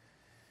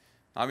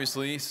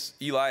 Obviously,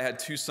 Eli had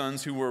two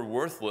sons who were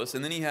worthless,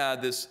 and then he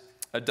had this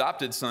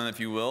adopted son,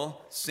 if you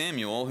will,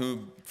 Samuel,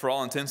 who, for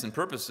all intents and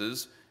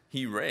purposes,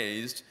 he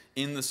raised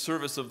in the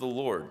service of the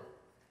Lord.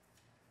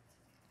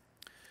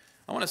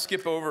 I want to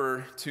skip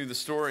over to the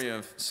story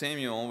of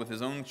Samuel with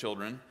his own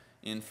children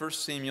in 1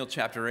 Samuel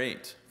chapter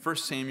 8.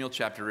 1 Samuel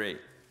chapter 8.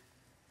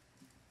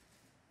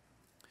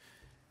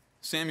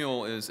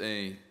 Samuel is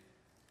a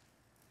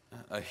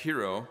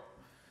hero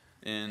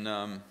in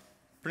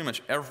pretty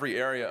much every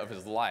area of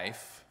his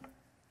life,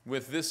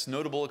 with this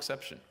notable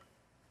exception.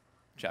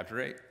 Chapter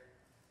 8.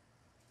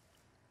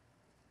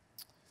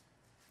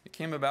 It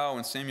came about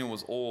when Samuel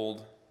was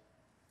old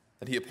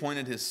that he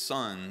appointed his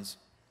sons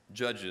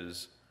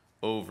judges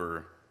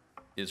over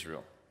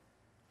Israel.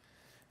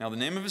 Now the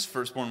name of his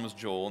firstborn was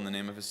Joel, and the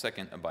name of his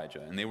second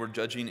Abijah, and they were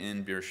judging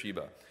in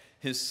Beersheba.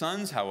 His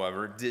sons,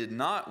 however, did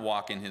not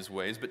walk in his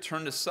ways, but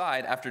turned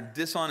aside after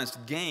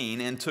dishonest gain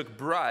and took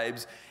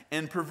bribes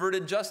and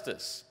perverted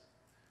justice.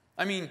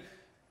 I mean,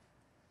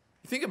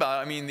 think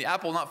about it. The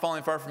apple not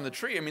falling far from the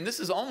tree. This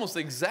is almost the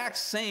exact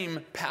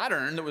same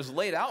pattern that was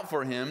laid out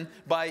for him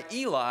by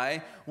Eli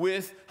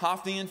with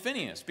Hophni and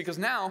Phinehas. Because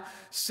now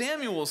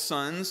Samuel's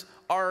sons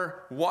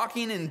are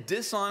walking in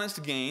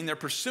dishonest gain. They're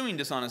pursuing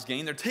dishonest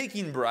gain. They're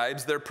taking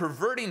bribes. They're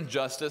perverting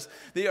justice.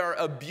 They are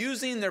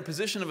abusing their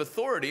position of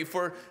authority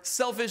for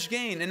selfish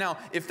gain. And now,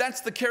 if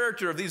that's the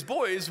character of these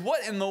boys,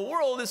 what in the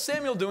world is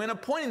Samuel doing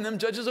appointing them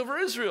judges over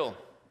Israel?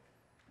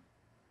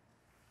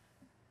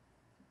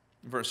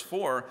 Verse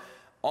 4,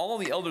 all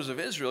the elders of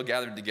Israel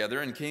gathered together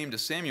and came to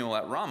Samuel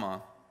at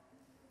Ramah,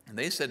 and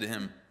they said to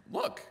him,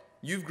 "Look,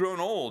 you've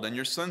grown old, and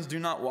your sons do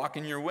not walk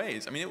in your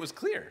ways." It was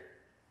clear.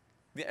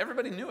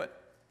 Everybody knew it.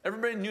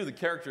 Everybody knew the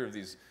character of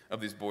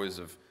these boys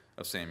of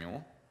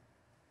Samuel.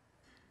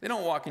 They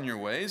don't walk in your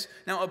ways.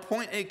 Now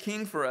appoint a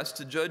king for us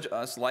to judge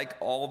us like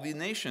all the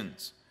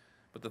nations.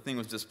 But the thing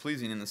was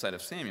displeasing in the sight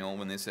of Samuel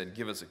when they said,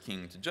 "Give us a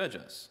king to judge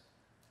us."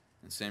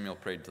 And Samuel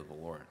prayed to the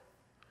Lord.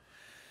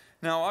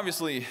 Now,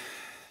 obviously,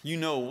 you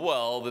know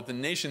well that the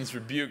nations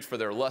rebuked for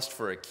their lust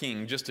for a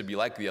king just to be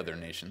like the other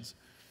nations.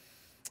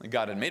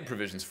 God had made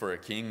provisions for a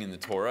king in the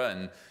Torah,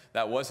 and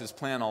that was his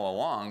plan all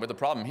along. But the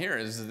problem here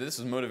is that this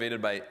is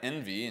motivated by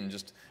envy and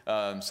just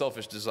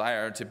selfish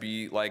desire to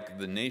be like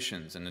the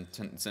nations. And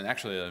it's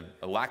actually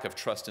a lack of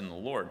trust in the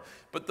Lord.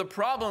 But the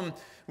problem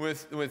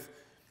with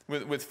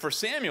for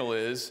Samuel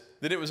is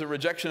that it was a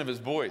rejection of his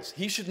boys.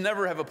 He should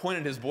never have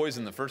appointed his boys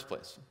in the first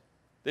place.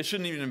 They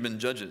shouldn't even have been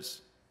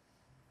judges.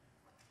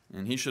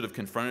 And he should have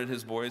confronted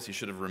his boys. He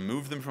should have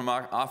removed them from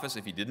office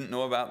if he didn't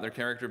know about their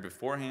character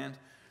beforehand.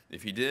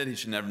 If he did, he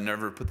should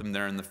never put them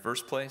there in the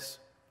first place.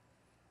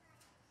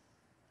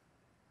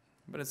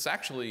 But it's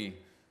actually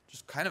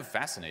just kind of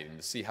fascinating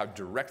to see how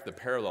direct the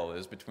parallel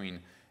is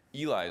between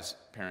Eli's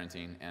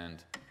parenting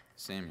and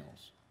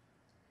Samuel's.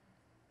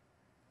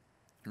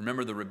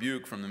 Remember the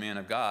rebuke from the man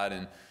of God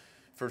in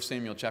 1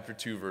 Samuel chapter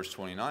 2, verse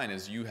 29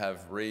 is, "You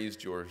have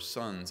raised your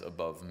sons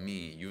above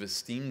me. You've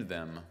esteemed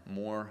them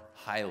more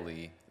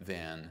highly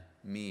than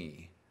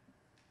me."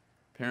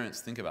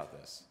 Parents, think about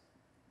this.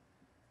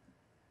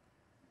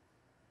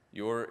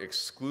 Your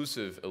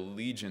exclusive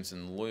allegiance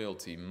and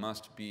loyalty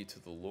must be to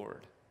the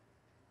Lord.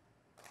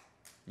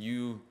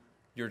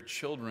 Your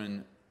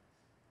children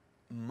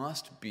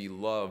must be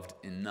loved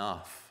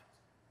enough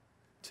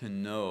to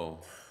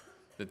know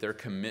that their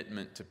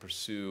commitment to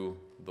pursue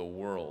the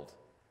world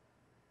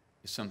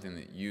is something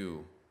that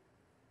you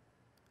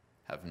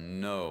have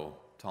no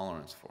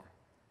tolerance for.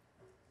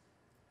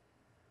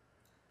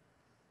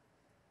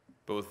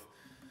 Both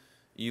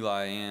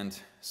Eli and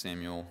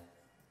Samuel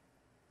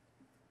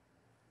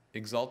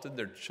exalted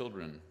their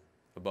children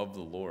above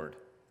the Lord.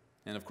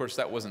 And of course,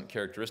 that wasn't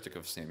characteristic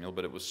of Samuel,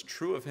 but it was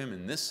true of him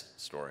in this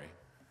story.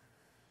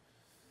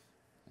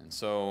 And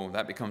so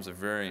that becomes a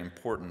very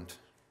important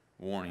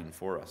warning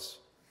for us.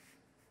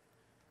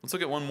 Let's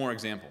look at one more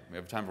example. We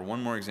have time for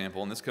one more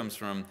example, and this comes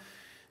from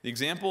the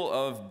example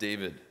of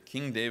David,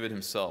 King David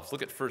himself.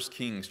 Look at 1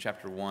 Kings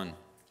chapter 1.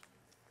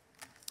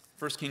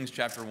 1 Kings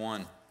chapter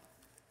 1.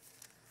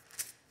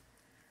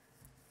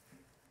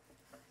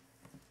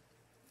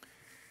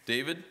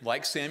 David,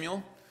 like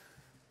Samuel,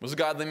 was a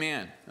godly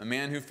man, a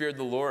man who feared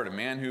the Lord, a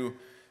man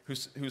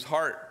whose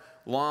heart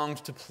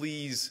longed to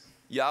please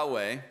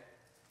Yahweh.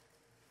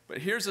 But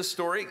here's a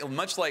story,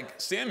 much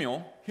like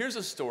Samuel, here's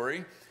a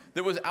story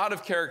that was out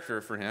of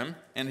character for him.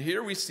 And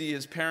here we see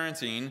his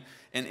parenting,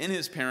 and in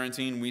his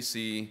parenting we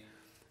see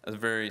a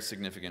very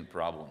significant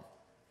problem.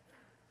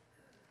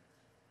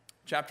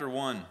 Chapter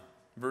 1,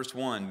 verse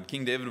 1,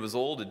 King David was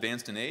old,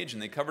 advanced in age,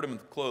 and they covered him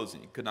with clothes,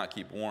 and he could not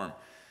keep warm.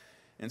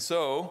 And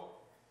so,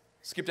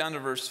 skip down to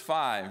verse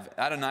 5.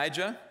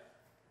 Adonijah,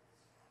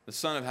 the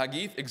son of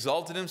Haggith,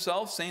 exalted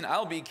himself, saying,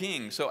 "I'll be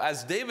king." So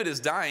as David is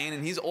dying,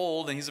 and he's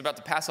old, and he's about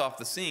to pass off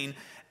the scene,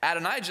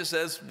 Adonijah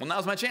says, well,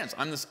 now's my chance.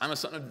 I'm a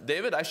son of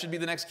David. I should be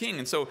the next king.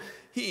 And so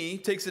he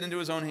takes it into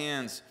his own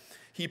hands.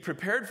 He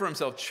prepared for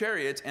himself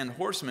chariots and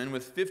horsemen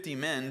with 50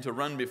 men to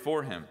run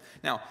before him.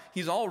 Now,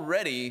 David's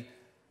already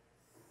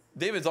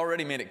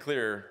made it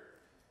clear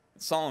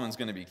that Solomon's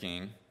going to be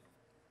king.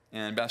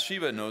 And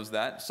Bathsheba knows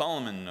that.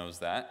 Solomon knows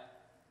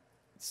that.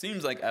 It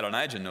seems like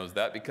Adonijah knows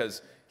that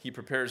because he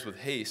prepares with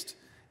haste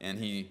and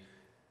he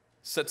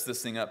sets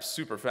this thing up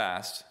super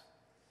fast.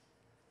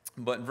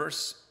 But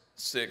verse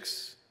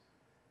 6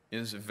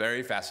 is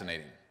very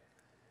fascinating.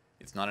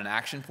 It's not an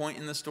action point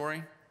in the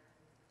story.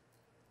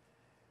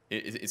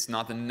 It's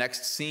not the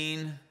next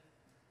scene.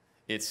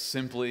 It's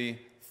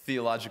simply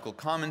theological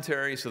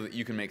commentary so that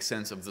you can make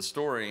sense of the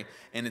story.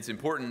 And it's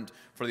important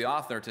for the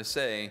author to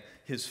say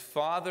his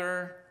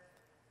father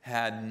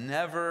had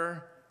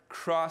never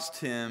crossed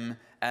him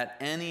at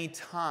any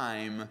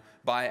time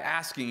by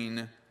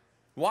asking,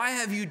 "Why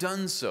have you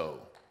done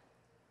so?"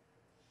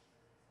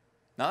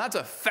 Now that's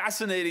a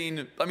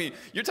fascinating,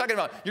 you're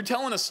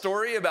telling a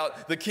story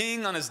about the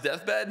king on his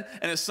deathbed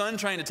and his son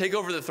trying to take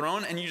over the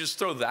throne, and you just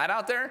throw that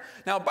out there?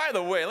 Now, by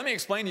the way, let me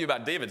explain to you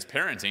about David's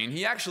parenting.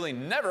 He actually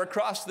never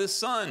crossed this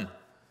son.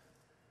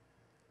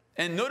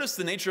 And notice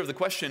the nature of the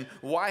question,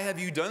 why have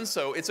you done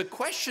so? It's a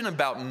question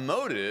about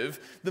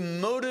motive, the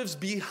motives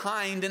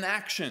behind an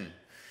action.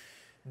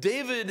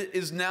 David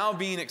is now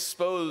being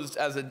exposed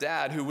as a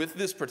dad who, with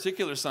this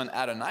particular son,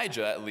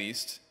 Adonijah at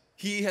least,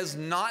 he has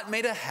not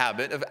made a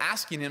habit of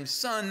asking him,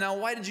 "Son, now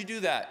why did you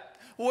do that?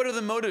 What are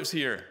the motives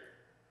here?"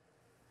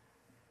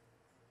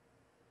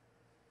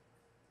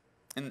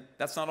 And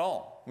that's not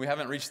all. We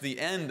haven't reached the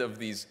end of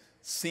these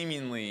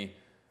seemingly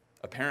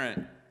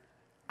apparent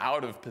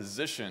out of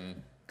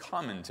position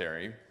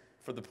commentary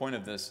for the point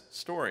of this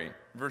story.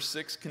 Verse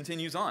 6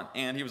 continues on.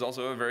 And he was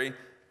also a very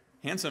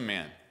handsome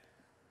man.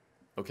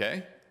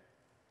 Okay?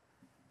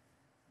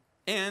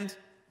 And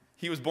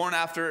he was born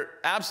after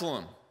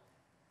Absalom.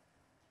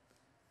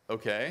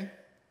 Okay?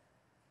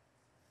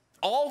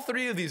 All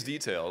three of these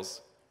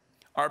details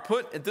are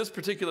put at this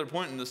particular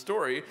point in the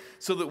story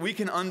so that we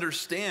can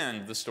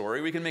understand the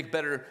story, we can make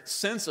better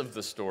sense of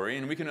the story,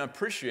 and we can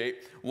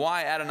appreciate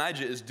why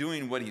Adonijah is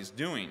doing what he's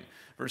doing.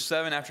 Verse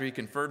 7, after he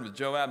conferred with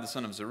Joab, the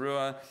son of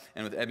Zeruiah,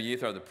 and with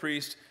Abiathar the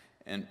priest,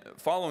 and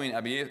following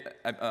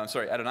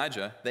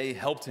Adonijah, they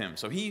helped him.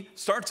 So he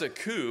starts a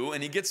coup,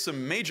 and he gets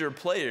some major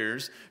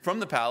players from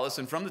the palace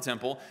and from the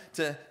temple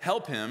to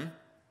help him.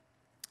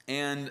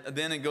 And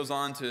then it goes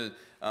on to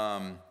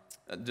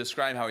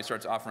describe how he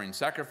starts offering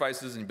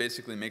sacrifices and he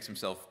basically makes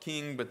himself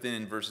king. But then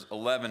in verses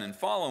 11 and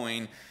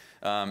following,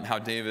 how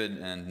David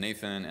and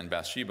Nathan and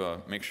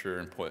Bathsheba make sure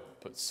and put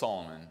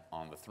Solomon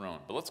on the throne.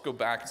 But let's go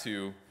back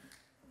to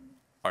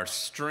our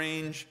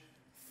strange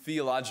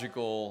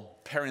theological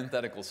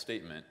parenthetical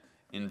statement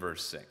in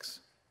verse 6.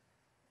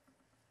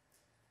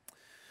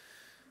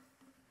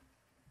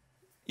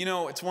 You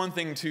know, it's one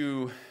thing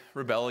to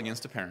rebel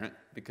against a parent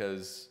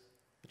because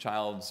the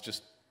child's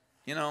just,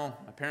 you know,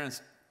 my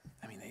parents,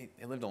 I mean,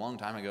 they lived a long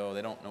time ago.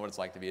 They don't know what it's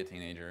like to be a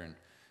teenager, and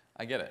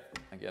I get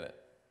it.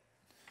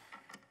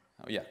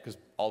 Oh, yeah, because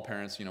all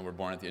parents, you know, were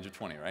born at the age of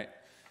 20, right?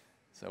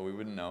 So we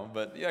wouldn't know.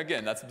 But yeah,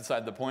 again, that's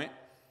beside the point.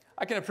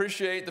 I can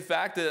appreciate the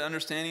fact that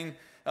understanding,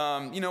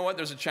 you know what,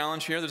 there's a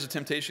challenge here, there's a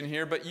temptation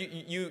here, but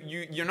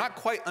you're not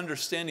quite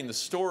understanding the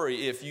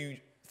story if you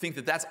think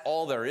that that's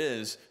all there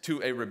is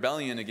to a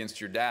rebellion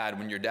against your dad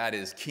when your dad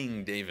is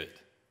King David.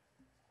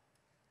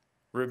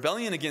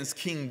 Rebellion against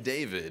King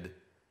David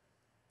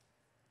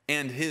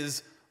and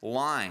his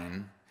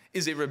line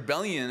is a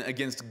rebellion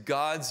against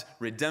God's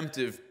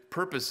redemptive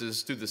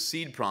purposes through the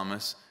seed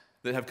promise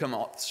that have come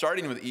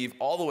starting with Eve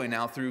all the way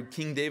now through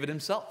King David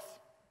himself.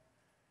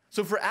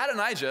 So for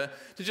Adonijah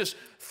to just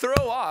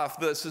throw off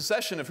the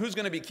succession of who's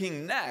going to be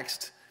king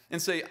next and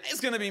say,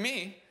 it's going to be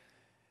me,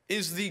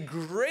 is the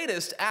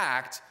greatest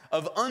act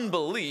of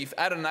unbelief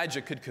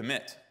Adonijah could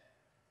commit.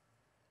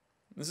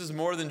 This is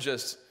more than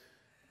just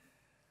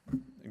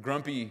a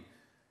grumpy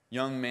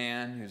young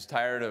man who's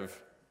tired of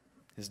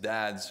his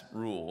dad's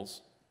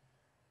rules.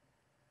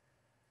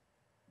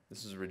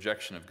 This is a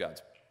rejection of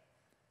God's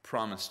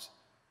promised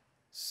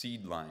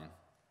seed line.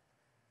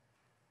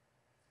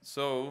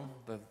 So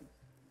the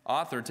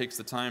author takes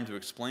the time to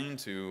explain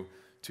to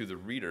the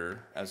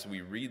reader as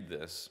we read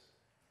this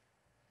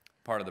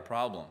part of the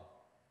problem.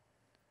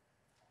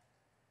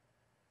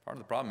 Part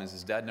of the problem is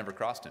his dad never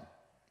crossed him.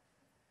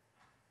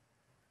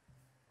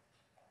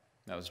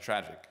 That was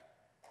tragic.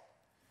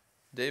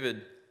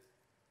 David,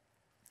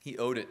 he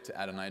owed it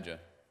to Adonijah.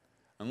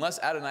 Unless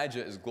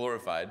Adonijah is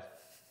glorified,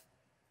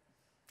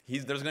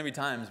 there's going to be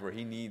times where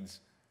he needs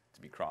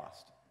to be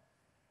crossed.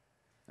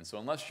 And so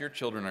unless your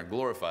children are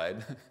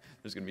glorified,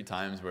 there's going to be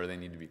times where they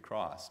need to be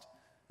crossed.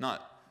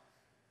 Not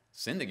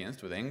sinned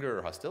against with anger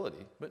or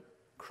hostility, but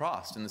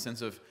crossed in the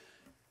sense of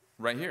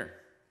right here,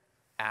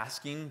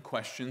 asking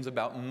questions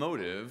about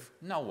motive.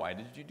 Now, why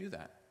did you do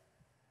that?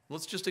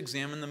 Let's just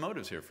examine the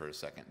motives here for a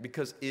second.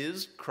 Because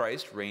is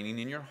Christ reigning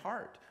in your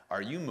heart?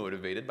 Are you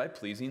motivated by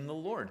pleasing the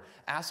Lord?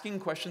 Asking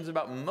questions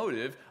about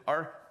motive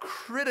are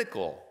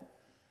critical.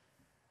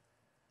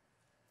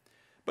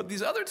 But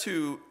these other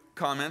two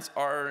comments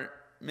are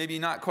maybe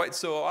not quite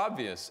so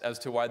obvious as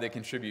to why they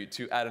contribute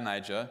to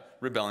Adonijah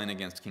rebelling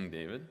against King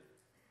David.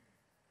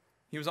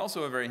 He was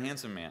also a very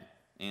handsome man,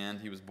 and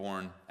he was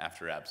born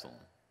after Absalom.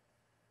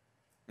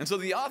 And so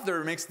the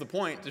author makes the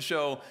point to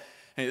show,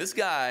 hey, this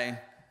guy,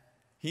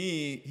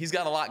 he's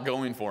got a lot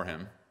going for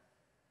him.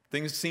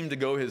 Things seem to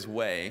go his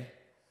way.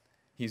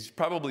 He's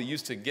probably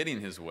used to getting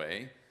his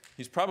way.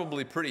 He's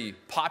probably pretty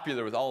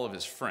popular with all of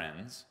his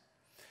friends.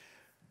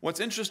 What's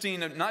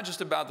interesting, not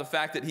just about the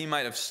fact that he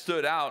might have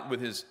stood out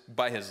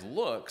by his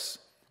looks,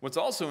 what's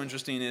also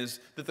interesting is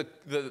that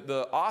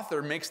the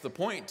author makes the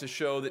point to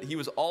show that he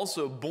was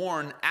also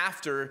born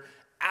after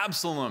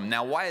Absalom.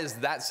 Now, why is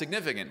that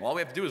significant? Well, all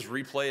we have to do is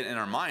replay it in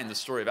our mind, the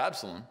story of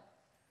Absalom.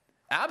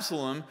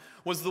 Absalom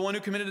was the one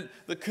who committed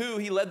the coup.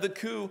 He led the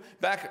coup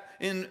back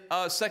in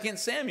 2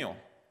 Samuel,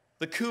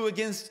 the coup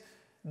against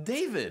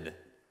David.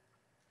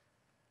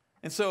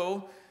 And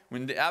so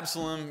when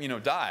Absalom,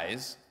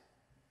 dies,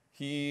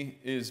 he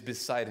is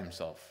beside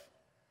himself,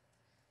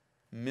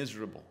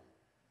 miserable.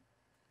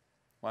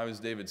 Why was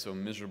David so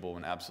miserable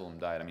when Absalom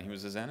died? I mean, he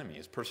was his enemy,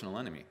 his personal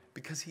enemy,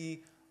 because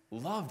he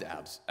loved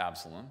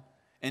Absalom,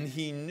 and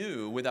he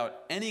knew,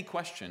 without any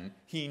question,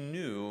 he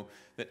knew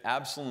that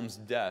Absalom's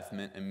death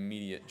meant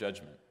immediate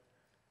judgment,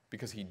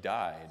 because he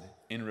died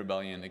in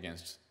rebellion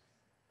against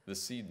the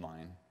seed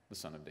line, the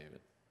son of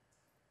David,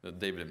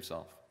 David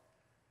himself.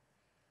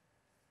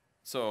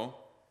 So,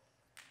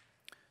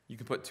 you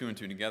can put two and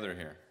two together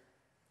here.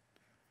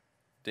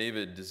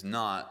 David does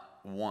not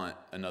want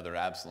another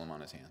Absalom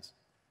on his hands.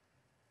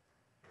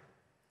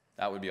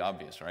 That would be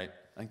obvious, right?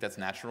 I think that's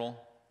natural.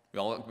 We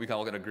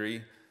all can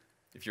agree.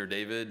 If you're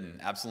David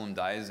and Absalom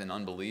dies in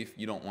unbelief,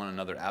 you don't want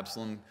another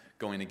Absalom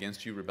going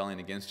against you,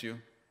 rebelling against you.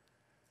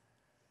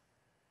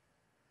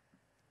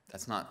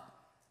 That's not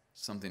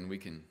something we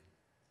can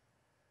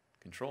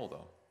control,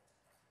 though.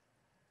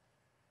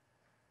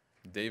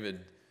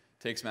 David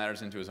takes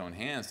matters into his own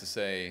hands to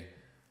say,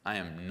 I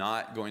am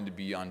not going to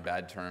be on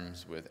bad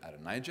terms with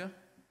Adonijah.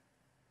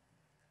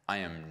 I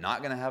am not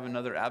going to have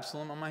another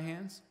Absalom on my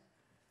hands.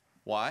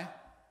 Why?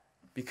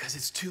 Because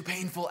it's too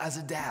painful as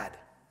a dad.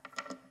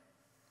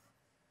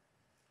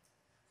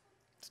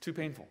 It's too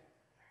painful.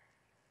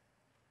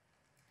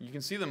 You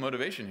can see the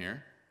motivation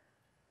here.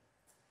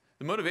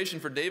 The motivation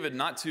for David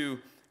not to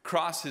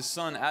cross his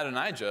son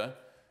Adonijah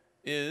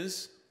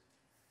is,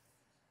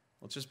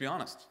 let's just be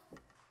honest,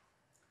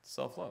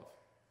 self-love.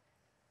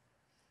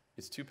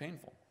 It's too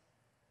painful.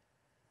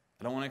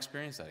 I don't want to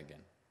experience that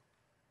again.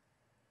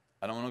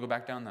 I don't want to go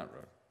back down that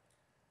road.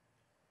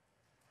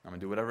 I'm going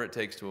to do whatever it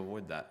takes to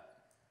avoid that.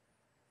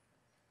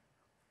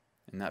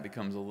 And that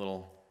becomes a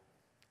little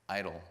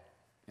idol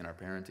in our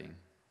parenting.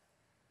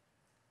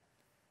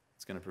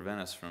 It's going to prevent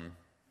us from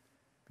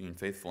being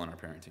faithful in our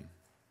parenting.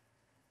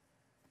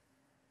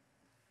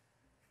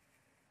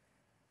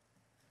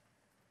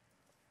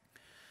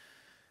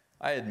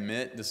 I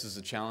admit this is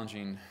a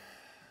challenging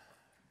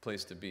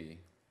place to be.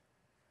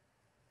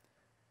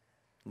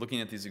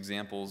 Looking at these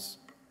examples,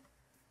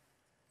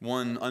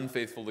 one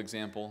unfaithful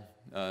example,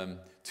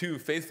 two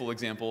faithful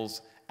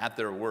examples at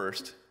their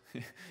worst,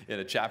 in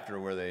a chapter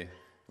where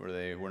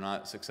they were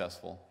not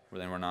successful, where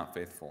they were not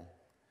faithful.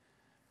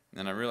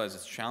 And I realize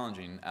it's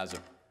challenging as a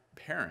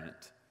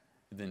parent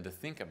then to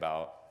think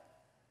about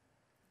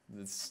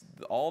this,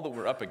 all that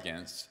we're up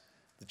against.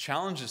 The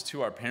challenges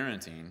to our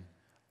parenting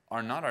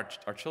are not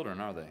our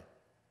children, are they?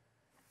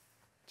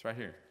 It's right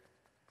here.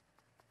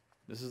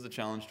 This is the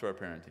challenge to our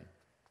parenting.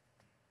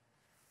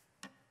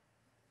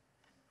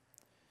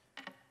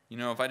 You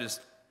know, if I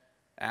just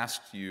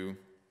asked you,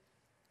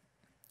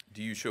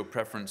 do you show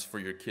preference for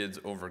your kids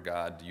over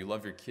God? Do you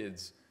love your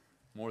kids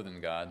more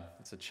than God?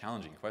 It's a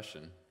challenging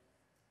question.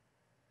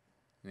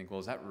 You think,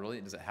 well,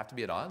 does it have to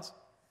be at odds?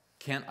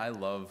 Can't I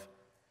love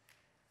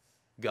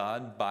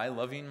God by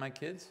loving my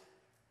kids?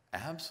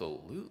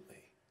 Absolutely.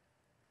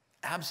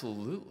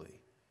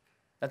 Absolutely.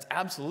 That's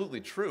absolutely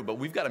true, but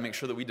we've got to make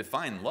sure that we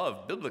define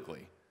love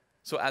biblically.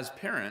 So as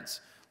parents,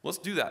 let's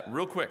do that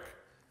real quick.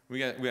 We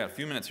got a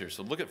few minutes here,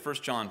 so look at 1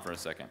 John for a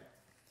second.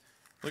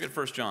 Look at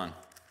 1 John.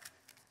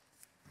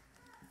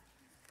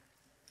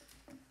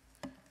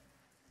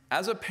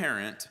 As a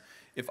parent,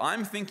 if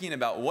I'm thinking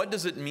about what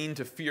does it mean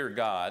to fear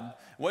God,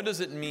 what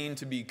does it mean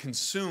to be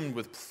consumed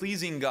with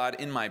pleasing God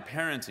in my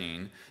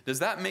parenting, does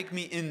that make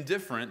me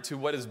indifferent to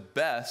what is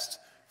best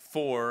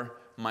for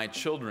my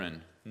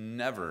children?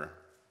 Never.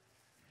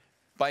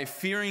 By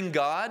fearing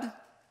God,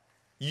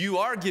 you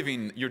are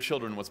giving your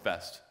children what's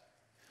best.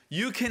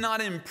 You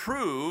cannot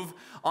improve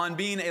on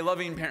being a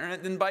loving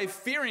parent than by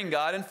fearing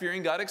God and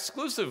fearing God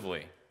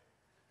exclusively.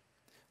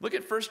 Look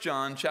at 1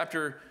 John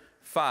chapter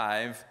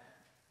 5,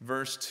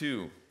 verse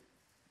 2.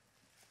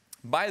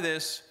 By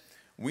this,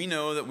 we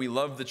know that we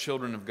love the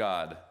children of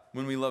God,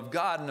 when we love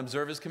God and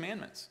observe His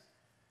commandments.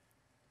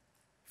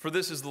 For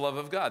this is the love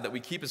of God, that we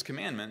keep His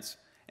commandments,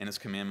 and His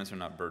commandments are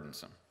not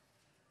burdensome.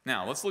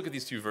 Now, let's look at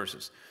these two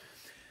verses.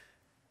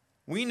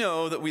 We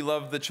know that we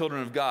love the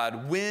children of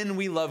God when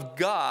we love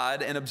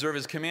God and observe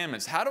His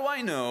commandments. How do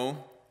I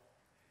know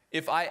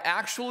if I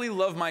actually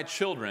love my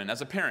children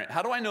as a parent?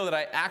 How do I know that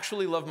I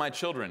actually love my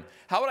children?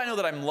 How would I know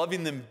that I'm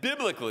loving them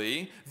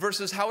biblically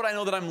versus how would I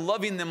know that I'm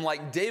loving them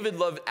like David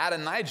loved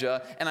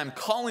Adonijah and I'm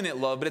calling it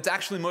love, but it's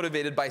actually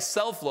motivated by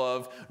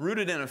self-love,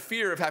 rooted in a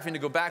fear of having to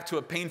go back to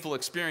a painful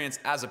experience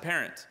as a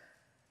parent?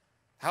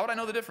 How would I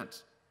know the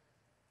difference?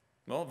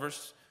 Well,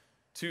 verse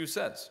 2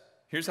 says,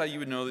 here's how you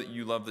would know that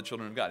you love the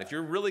children of God. If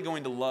you're really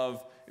going to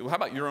love, how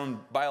about your own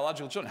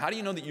biological children? How do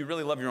you know that you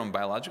really love your own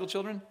biological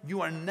children?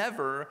 You are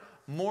never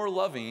more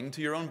loving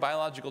to your own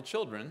biological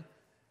children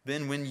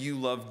than when you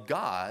love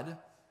God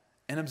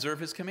and observe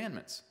His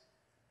commandments.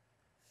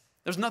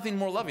 There's nothing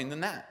more loving than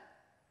that.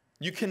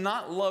 You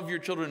cannot love your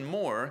children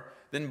more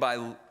than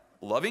by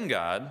loving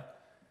God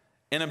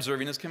and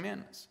observing His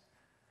commandments.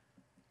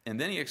 And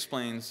then he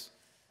explains,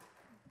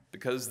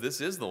 because this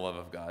is the love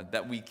of God,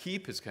 that we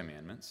keep His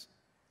commandments,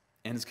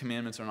 and His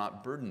commandments are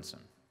not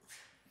burdensome.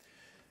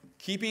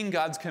 Keeping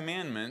God's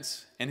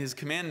commandments and His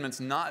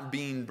commandments not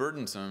being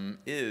burdensome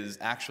is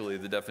actually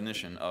the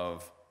definition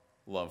of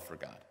love for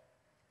God.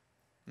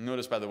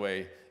 Notice, by the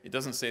way, it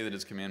doesn't say that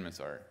His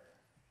commandments are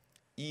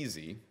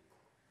easy.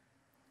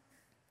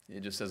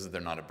 It just says that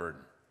they're not a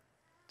burden.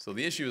 So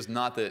the issue is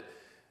not that,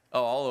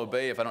 oh, I'll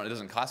obey if it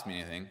doesn't cost me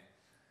anything.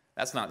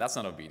 That's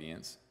not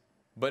obedience.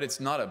 But it's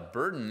not a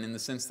burden in the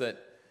sense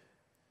that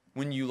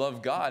when you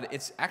love God,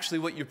 it's actually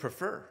what you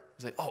prefer.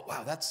 It's like, oh,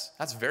 wow,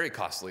 that's very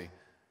costly.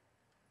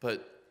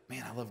 But,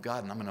 man, I love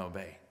God and I'm going to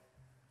obey.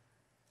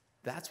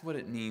 That's what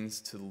it means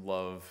to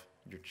love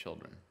your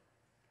children.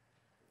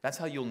 That's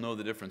how you'll know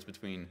the difference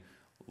between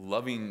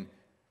loving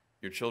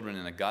your children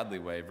in a godly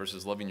way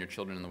versus loving your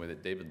children in the way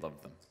that David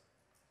loved them.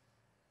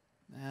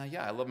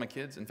 Yeah, I love my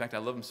kids. In fact, I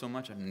love them so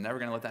much, I'm never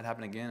going to let that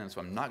happen again, and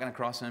so I'm not going to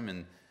cross them.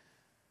 And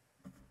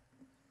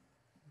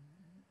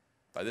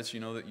by this,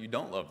 you know that you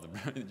don't love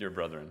your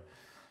brethren.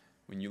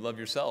 When you love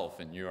yourself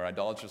and you are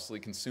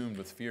idolatrously consumed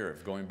with fear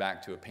of going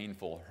back to a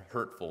painful,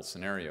 hurtful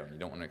scenario, and you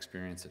don't want to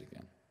experience it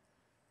again.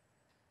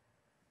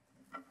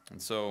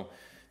 And so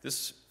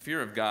this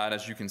fear of God,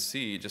 as you can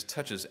see, just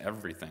touches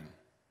everything.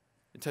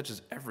 It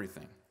touches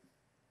everything.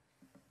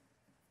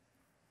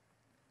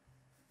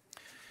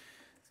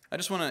 I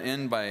just want to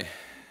end by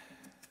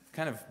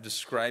kind of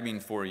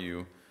describing for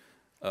you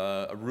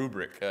a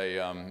rubric.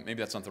 Maybe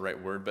that's not the right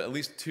word, but at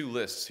least two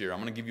lists here. I'm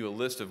going to give you a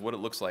list of what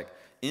it looks like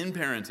in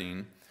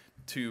parenting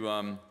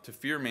to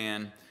fear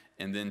man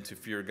and then to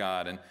fear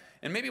God.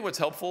 And maybe what's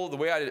helpful, the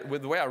way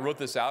I wrote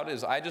this out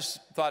is I just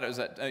thought it was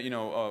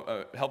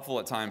helpful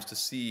at times to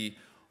see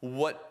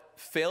what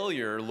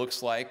failure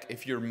looks like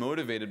if you're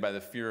motivated by the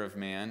fear of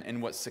man,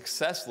 and what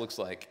success looks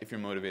like if you're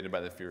motivated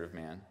by the fear of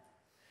man.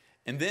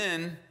 And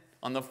then,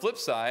 on the flip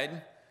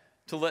side,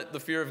 to let the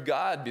fear of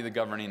God be the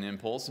governing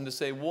impulse and to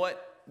say,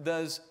 what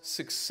does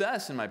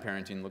success in my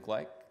parenting look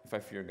like if I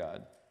fear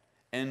God?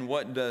 And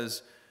what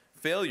does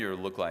failure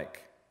look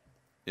like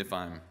if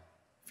I'm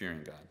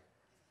fearing God?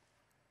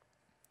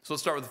 So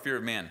let's start with the fear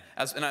of man.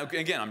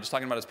 Again, I'm just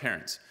talking about as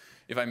parents.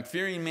 If I'm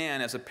fearing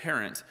man as a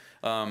parent,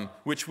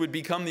 which would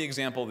become the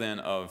example then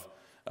of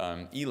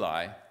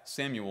Eli,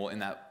 Samuel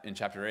in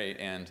chapter 8,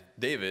 and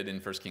David in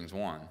 1 Kings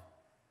 1.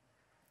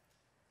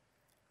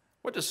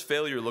 What does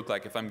failure look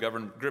like if I'm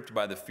gripped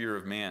by the fear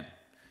of man?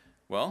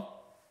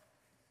 Well,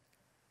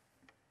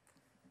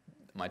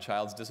 my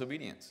child's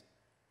disobedience.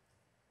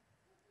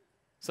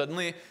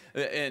 Suddenly,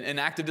 an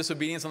act of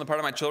disobedience on the part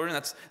of my children,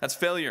 that's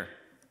failure.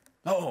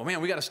 Oh,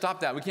 man, we got to stop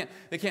that.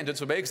 They can't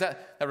disobey because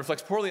that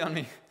reflects poorly on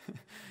me.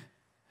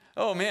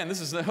 Oh, man,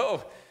 what's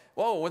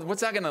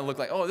that going to look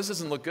like? Oh, this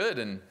doesn't look good.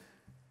 And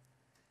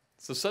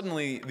so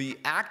suddenly, the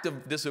act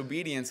of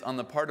disobedience on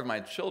the part of my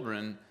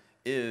children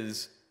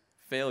is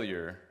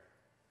failure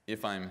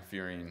if I'm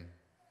fearing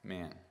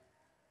man.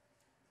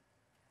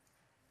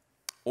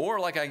 Or,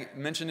 like I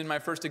mentioned in my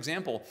first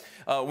example,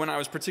 when I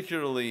was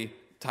particularly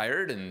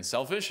tired and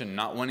selfish and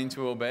not wanting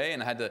to obey,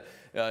 and I had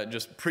to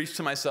just preach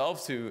to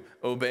myself to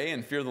obey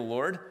and fear the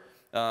Lord.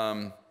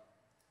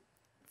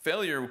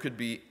 Failure could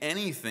be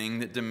anything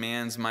that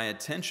demands my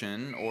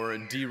attention or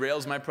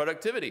derails my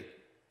productivity,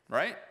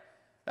 right?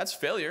 That's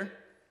failure.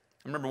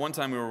 I remember one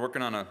time we were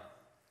working on a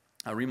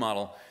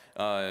remodel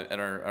at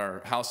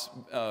our house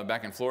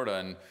back in Florida,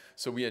 and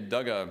so we had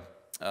dug a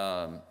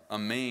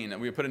main,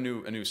 and we put a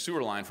new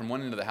sewer line from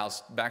one end of the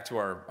house back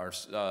to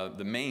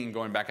the main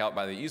going back out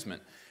by the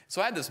easement.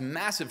 So I had this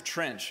massive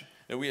trench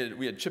that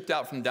we had chipped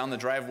out from down the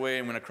driveway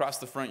and went across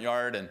the front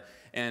yard, and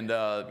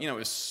it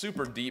was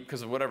super deep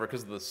because of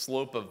the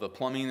slope of the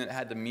plumbing that it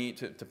had to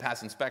meet to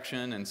pass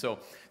inspection. And so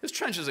this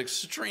trench is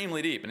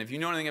extremely deep. And if you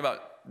know anything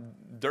about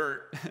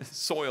dirt,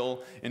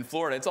 soil in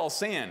Florida, it's all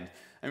sand.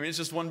 I mean, it's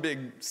just one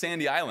big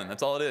sandy island.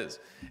 That's all it is.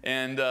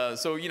 And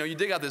so you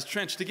dig out this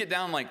trench. To get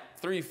down like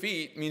 3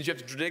 feet means you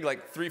have to dig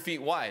like 3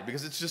 feet wide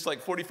because it's just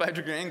like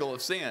 45-degree angle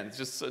of sand.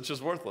 It's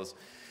just worthless.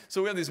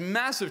 So we have these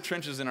massive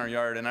trenches in our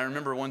yard. And I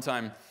remember one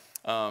time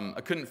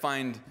I couldn't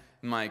find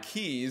my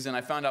keys, and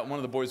I found out one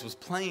of the boys was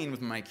playing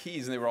with my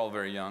keys, and they were all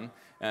very young.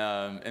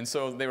 And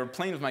so they were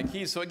playing with my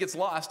keys, so it gets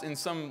lost in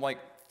some like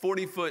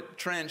 40-foot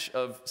trench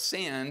of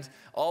sand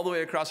all the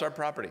way across our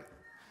property.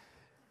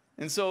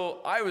 And so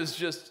I was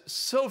just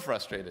so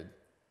frustrated.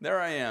 There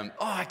I am.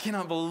 Oh, I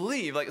cannot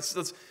believe. We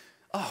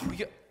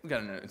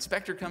got an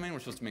inspector coming. We're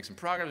supposed to make some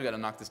progress. We got to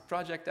knock this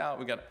project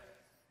out.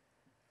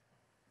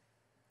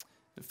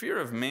 The fear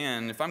of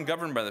man, if I'm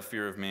governed by the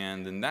fear of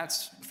man, then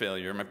that's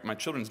failure. My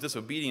children's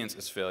disobedience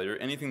is failure.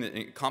 Anything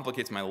that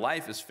complicates my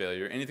life is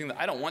failure. Anything that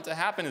I don't want to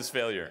happen is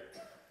failure.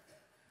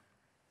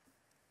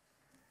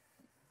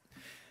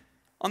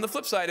 On the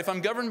flip side, if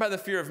I'm governed by the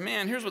fear of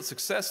man, here's what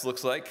success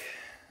looks like.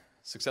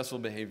 Successful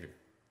behavior.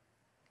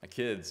 My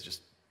kids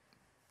just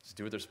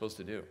do what they're supposed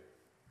to do.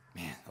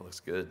 Man, that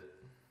looks good.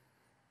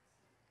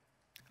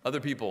 Other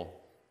people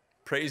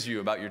praise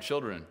you about your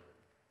children.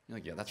 You're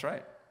like, yeah, that's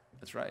right.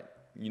 That's right.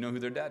 You know who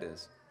their dad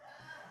is.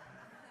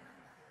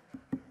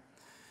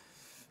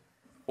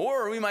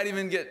 Or we might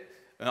even get,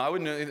 I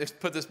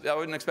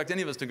wouldn't expect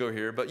any of us to go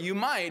here, but you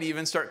might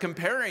even start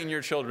comparing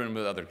your children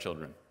with other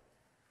children.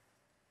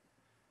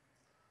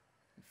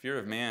 Fear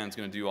of man is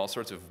going to do all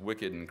sorts of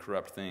wicked and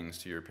corrupt things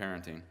to your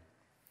parenting.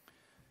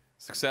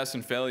 Success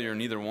and failure,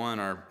 neither one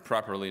are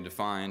properly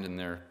defined, and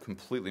they're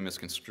completely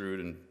misconstrued,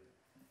 and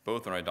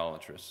both are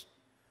idolatrous.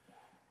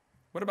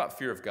 What about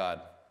fear of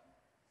God?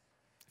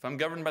 If I'm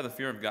governed by the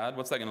fear of God,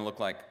 what's that going to look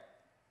like?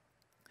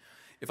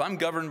 If I'm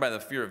governed by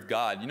the fear of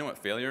God, you know what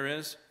failure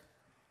is?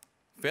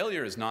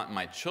 Failure is not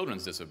my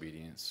children's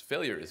disobedience.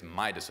 Failure is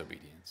my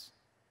disobedience.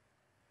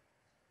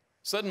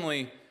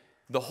 Suddenly,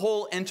 the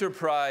whole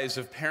enterprise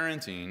of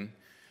parenting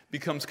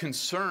becomes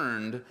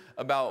concerned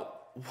about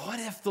what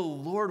if the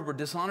Lord were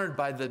dishonored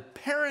by the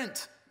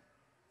parent?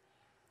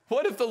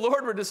 What if the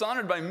Lord were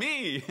dishonored by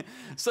me?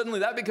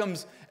 Suddenly that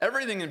becomes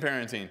everything in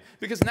parenting.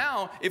 Because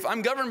now, if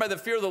I'm governed by the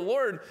fear of the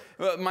Lord,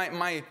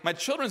 my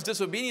children's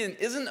disobedience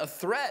isn't a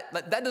threat.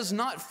 That does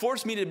not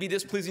force me to be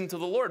displeasing to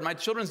the Lord. My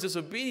children's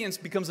disobedience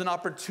becomes an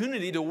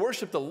opportunity to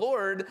worship the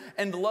Lord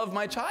and to love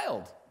my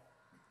child.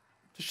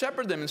 To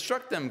shepherd them,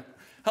 instruct them,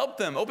 help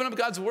them, open up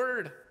God's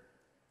word. It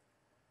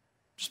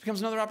just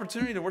becomes another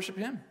opportunity to worship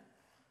Him.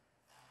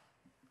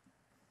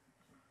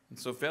 And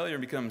so failure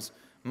becomes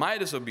my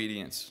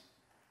disobedience,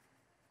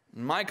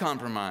 my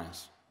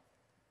compromise.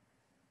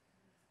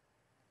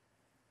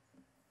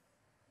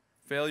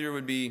 Failure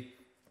would be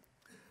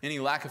any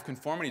lack of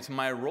conformity to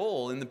my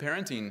role in the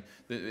parenting.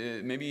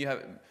 Maybe you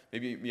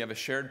have a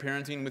shared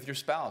parenting with your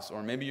spouse,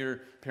 or maybe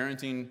you're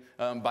parenting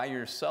by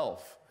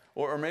yourself,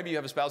 or maybe you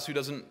have a spouse who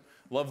doesn't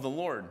love the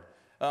Lord.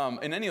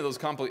 In any of those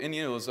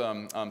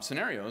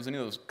scenarios, any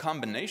of those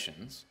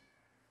combinations,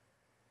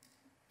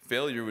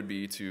 failure would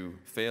be to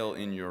fail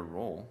in your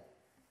role.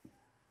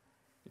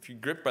 If you're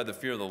gripped by the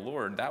fear of the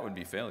Lord, that would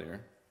be failure.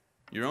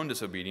 Your own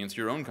disobedience,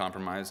 your own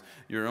compromise,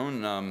 your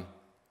own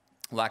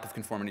lack of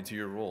conformity to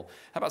your role.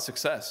 How about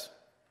success?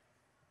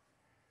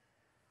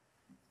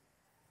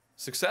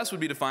 Success would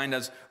be defined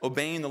as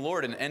obeying the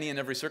Lord in any and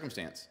every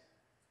circumstance.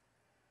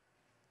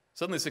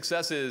 Suddenly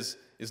success is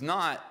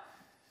not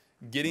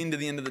getting to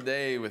the end of the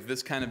day with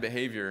this kind of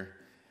behavior.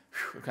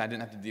 Okay, I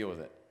didn't have to deal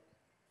with it.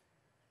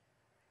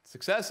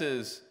 Success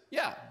is,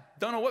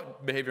 don't know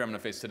what behavior I'm going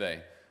to face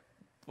today.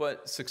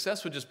 But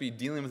success would just be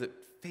dealing with it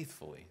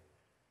faithfully,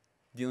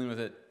 dealing with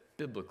it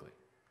biblically.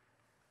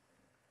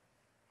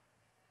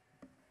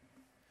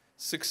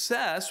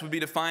 Success would be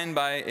defined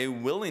by a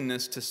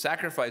willingness to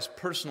sacrifice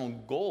personal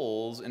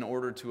goals in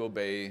order to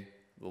obey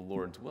the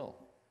Lord's will.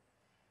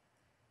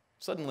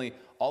 Suddenly,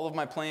 all of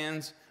my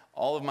plans,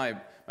 all of my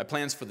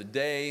plans for the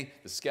day,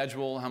 the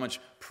schedule, how much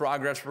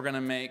progress we're going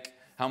to make,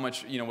 how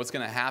much, what's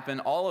going to happen,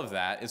 all of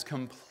that is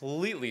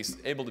completely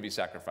able to be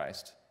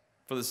sacrificed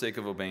for the sake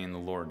of obeying the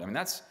Lord. I mean,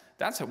 that's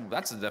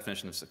the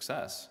definition of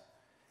success.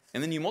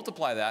 And then you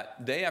multiply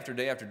that day after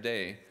day after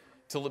day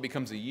till it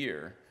becomes a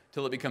year,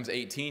 till it becomes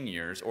 18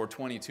 years or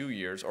 22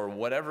 years or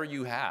whatever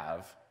you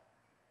have.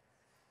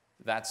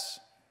 That's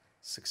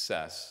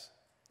success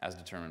as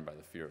determined by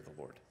the fear of the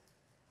Lord.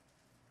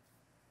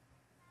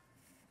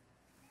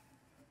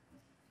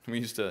 We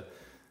used to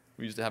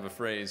have a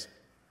phrase,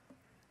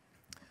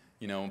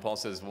 when Paul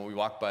says, well, we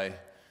walk by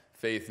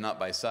faith, not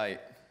by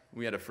sight.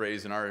 We had a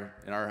phrase in our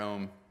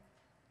home,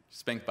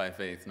 spanked by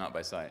faith, not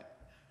by sight.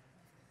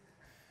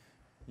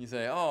 You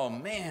say, oh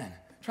man,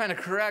 trying to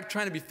correct,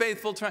 trying to be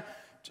faithful,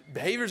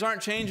 behaviors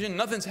aren't changing,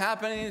 nothing's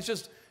happening,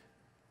 it's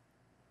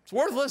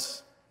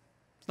worthless.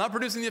 It's not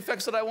producing the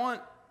effects that I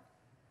want.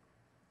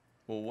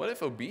 Well, what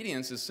if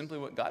obedience is simply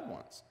what God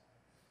wants?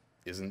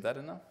 Isn't that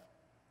enough?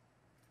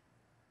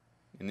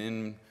 And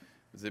then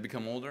as they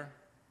become older,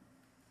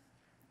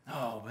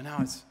 but now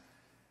it's,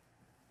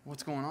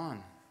 what's going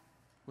on?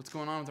 What's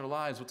going on with their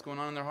lives? What's going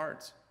on in their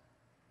hearts?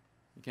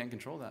 You can't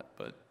control that,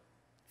 but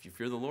if you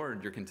fear the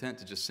Lord, you're content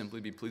to just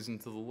simply be pleasing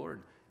to the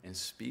Lord and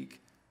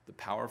speak the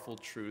powerful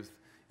truth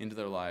into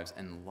their lives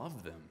and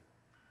love them.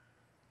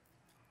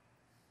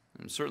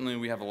 And certainly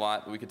we have a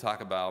lot that we could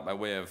talk about by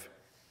way of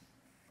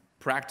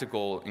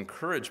practical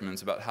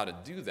encouragements about how to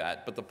do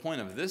that, but the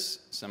point of this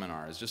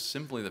seminar is just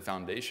simply the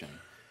foundation.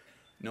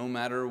 No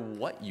matter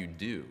what you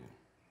do,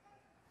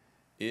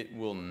 it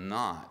will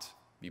not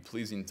be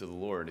pleasing to the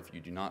Lord if you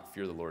do not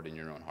fear the Lord in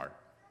your own heart.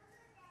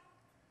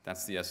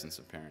 That's the essence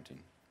of parenting.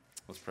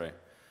 Let's pray.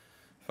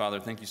 Father,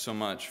 thank you so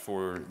much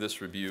for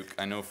this rebuke.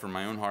 I know for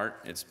my own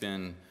heart, it's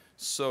been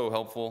so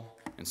helpful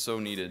and so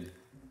needed.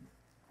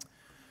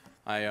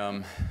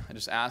 I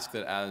just ask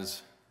that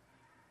as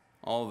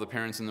all of the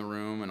parents in the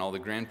room and all the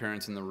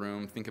grandparents in the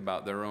room think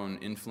about their own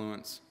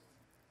influence,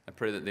 I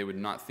pray that they would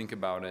not think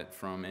about it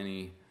from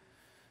any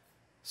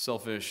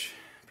selfish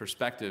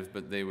perspective,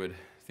 but they would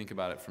think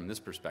about it from this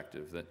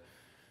perspective, that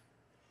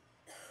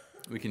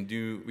we can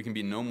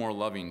be no more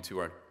loving to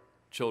our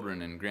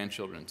children and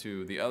grandchildren,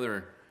 to the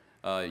other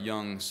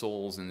young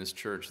souls in this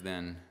church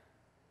than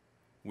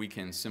we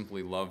can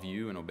simply love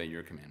you and obey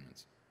your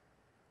commandments.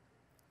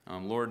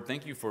 Lord,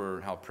 thank you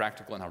for how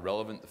practical and how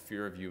relevant the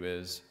fear of you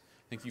is.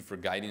 Thank you for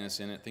guiding us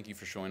in it. Thank you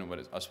for showing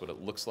us what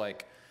it looks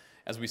like.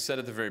 As we said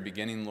at the very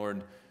beginning,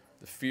 Lord,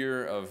 the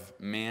fear of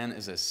man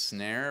is a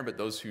snare, but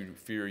those who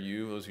fear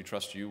you, those who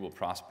trust you, will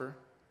prosper.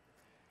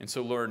 And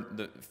so, Lord,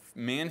 the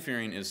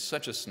man-fearing is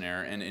such a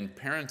snare, and in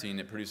parenting,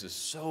 it produces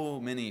so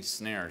many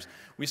snares.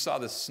 We saw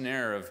the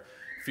snare of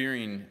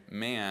fearing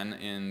man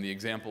in the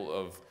example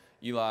of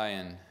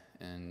Eli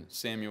and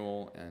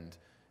Samuel and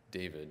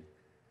David.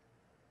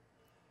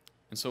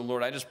 And so,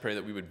 Lord, I just pray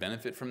that we would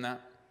benefit from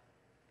that.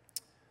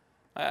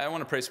 I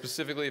want to pray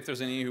specifically if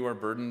there's any who are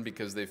burdened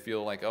because they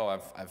feel like,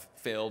 I've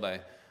failed, I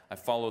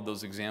followed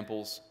those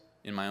examples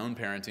in my own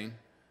parenting.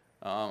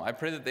 I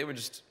pray that they would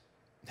just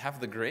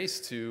have the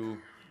grace to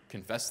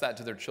confess that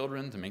to their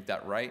children, to make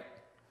that right,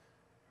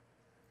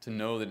 to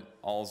know that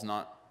all's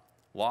not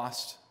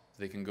lost.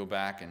 They can go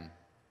back and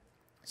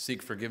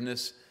seek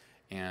forgiveness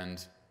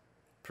and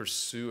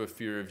pursue a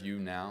fear of you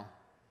now.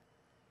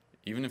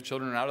 Even if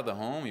children are out of the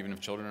home, even if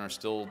children are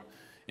still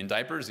in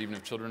diapers, even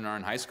if children are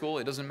in high school,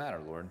 it doesn't matter,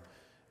 Lord.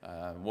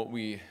 What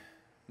we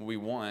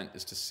want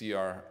is to see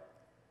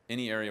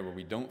any area where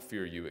we don't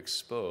fear you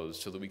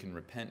exposed so that we can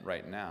repent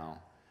right now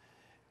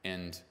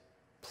and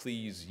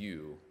please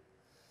you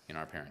in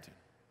our parenting.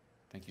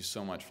 Thank you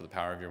so much for the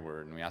power of your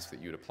word, and we ask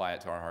that you would apply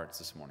it to our hearts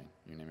this morning.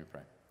 In your name we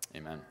pray.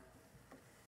 Amen.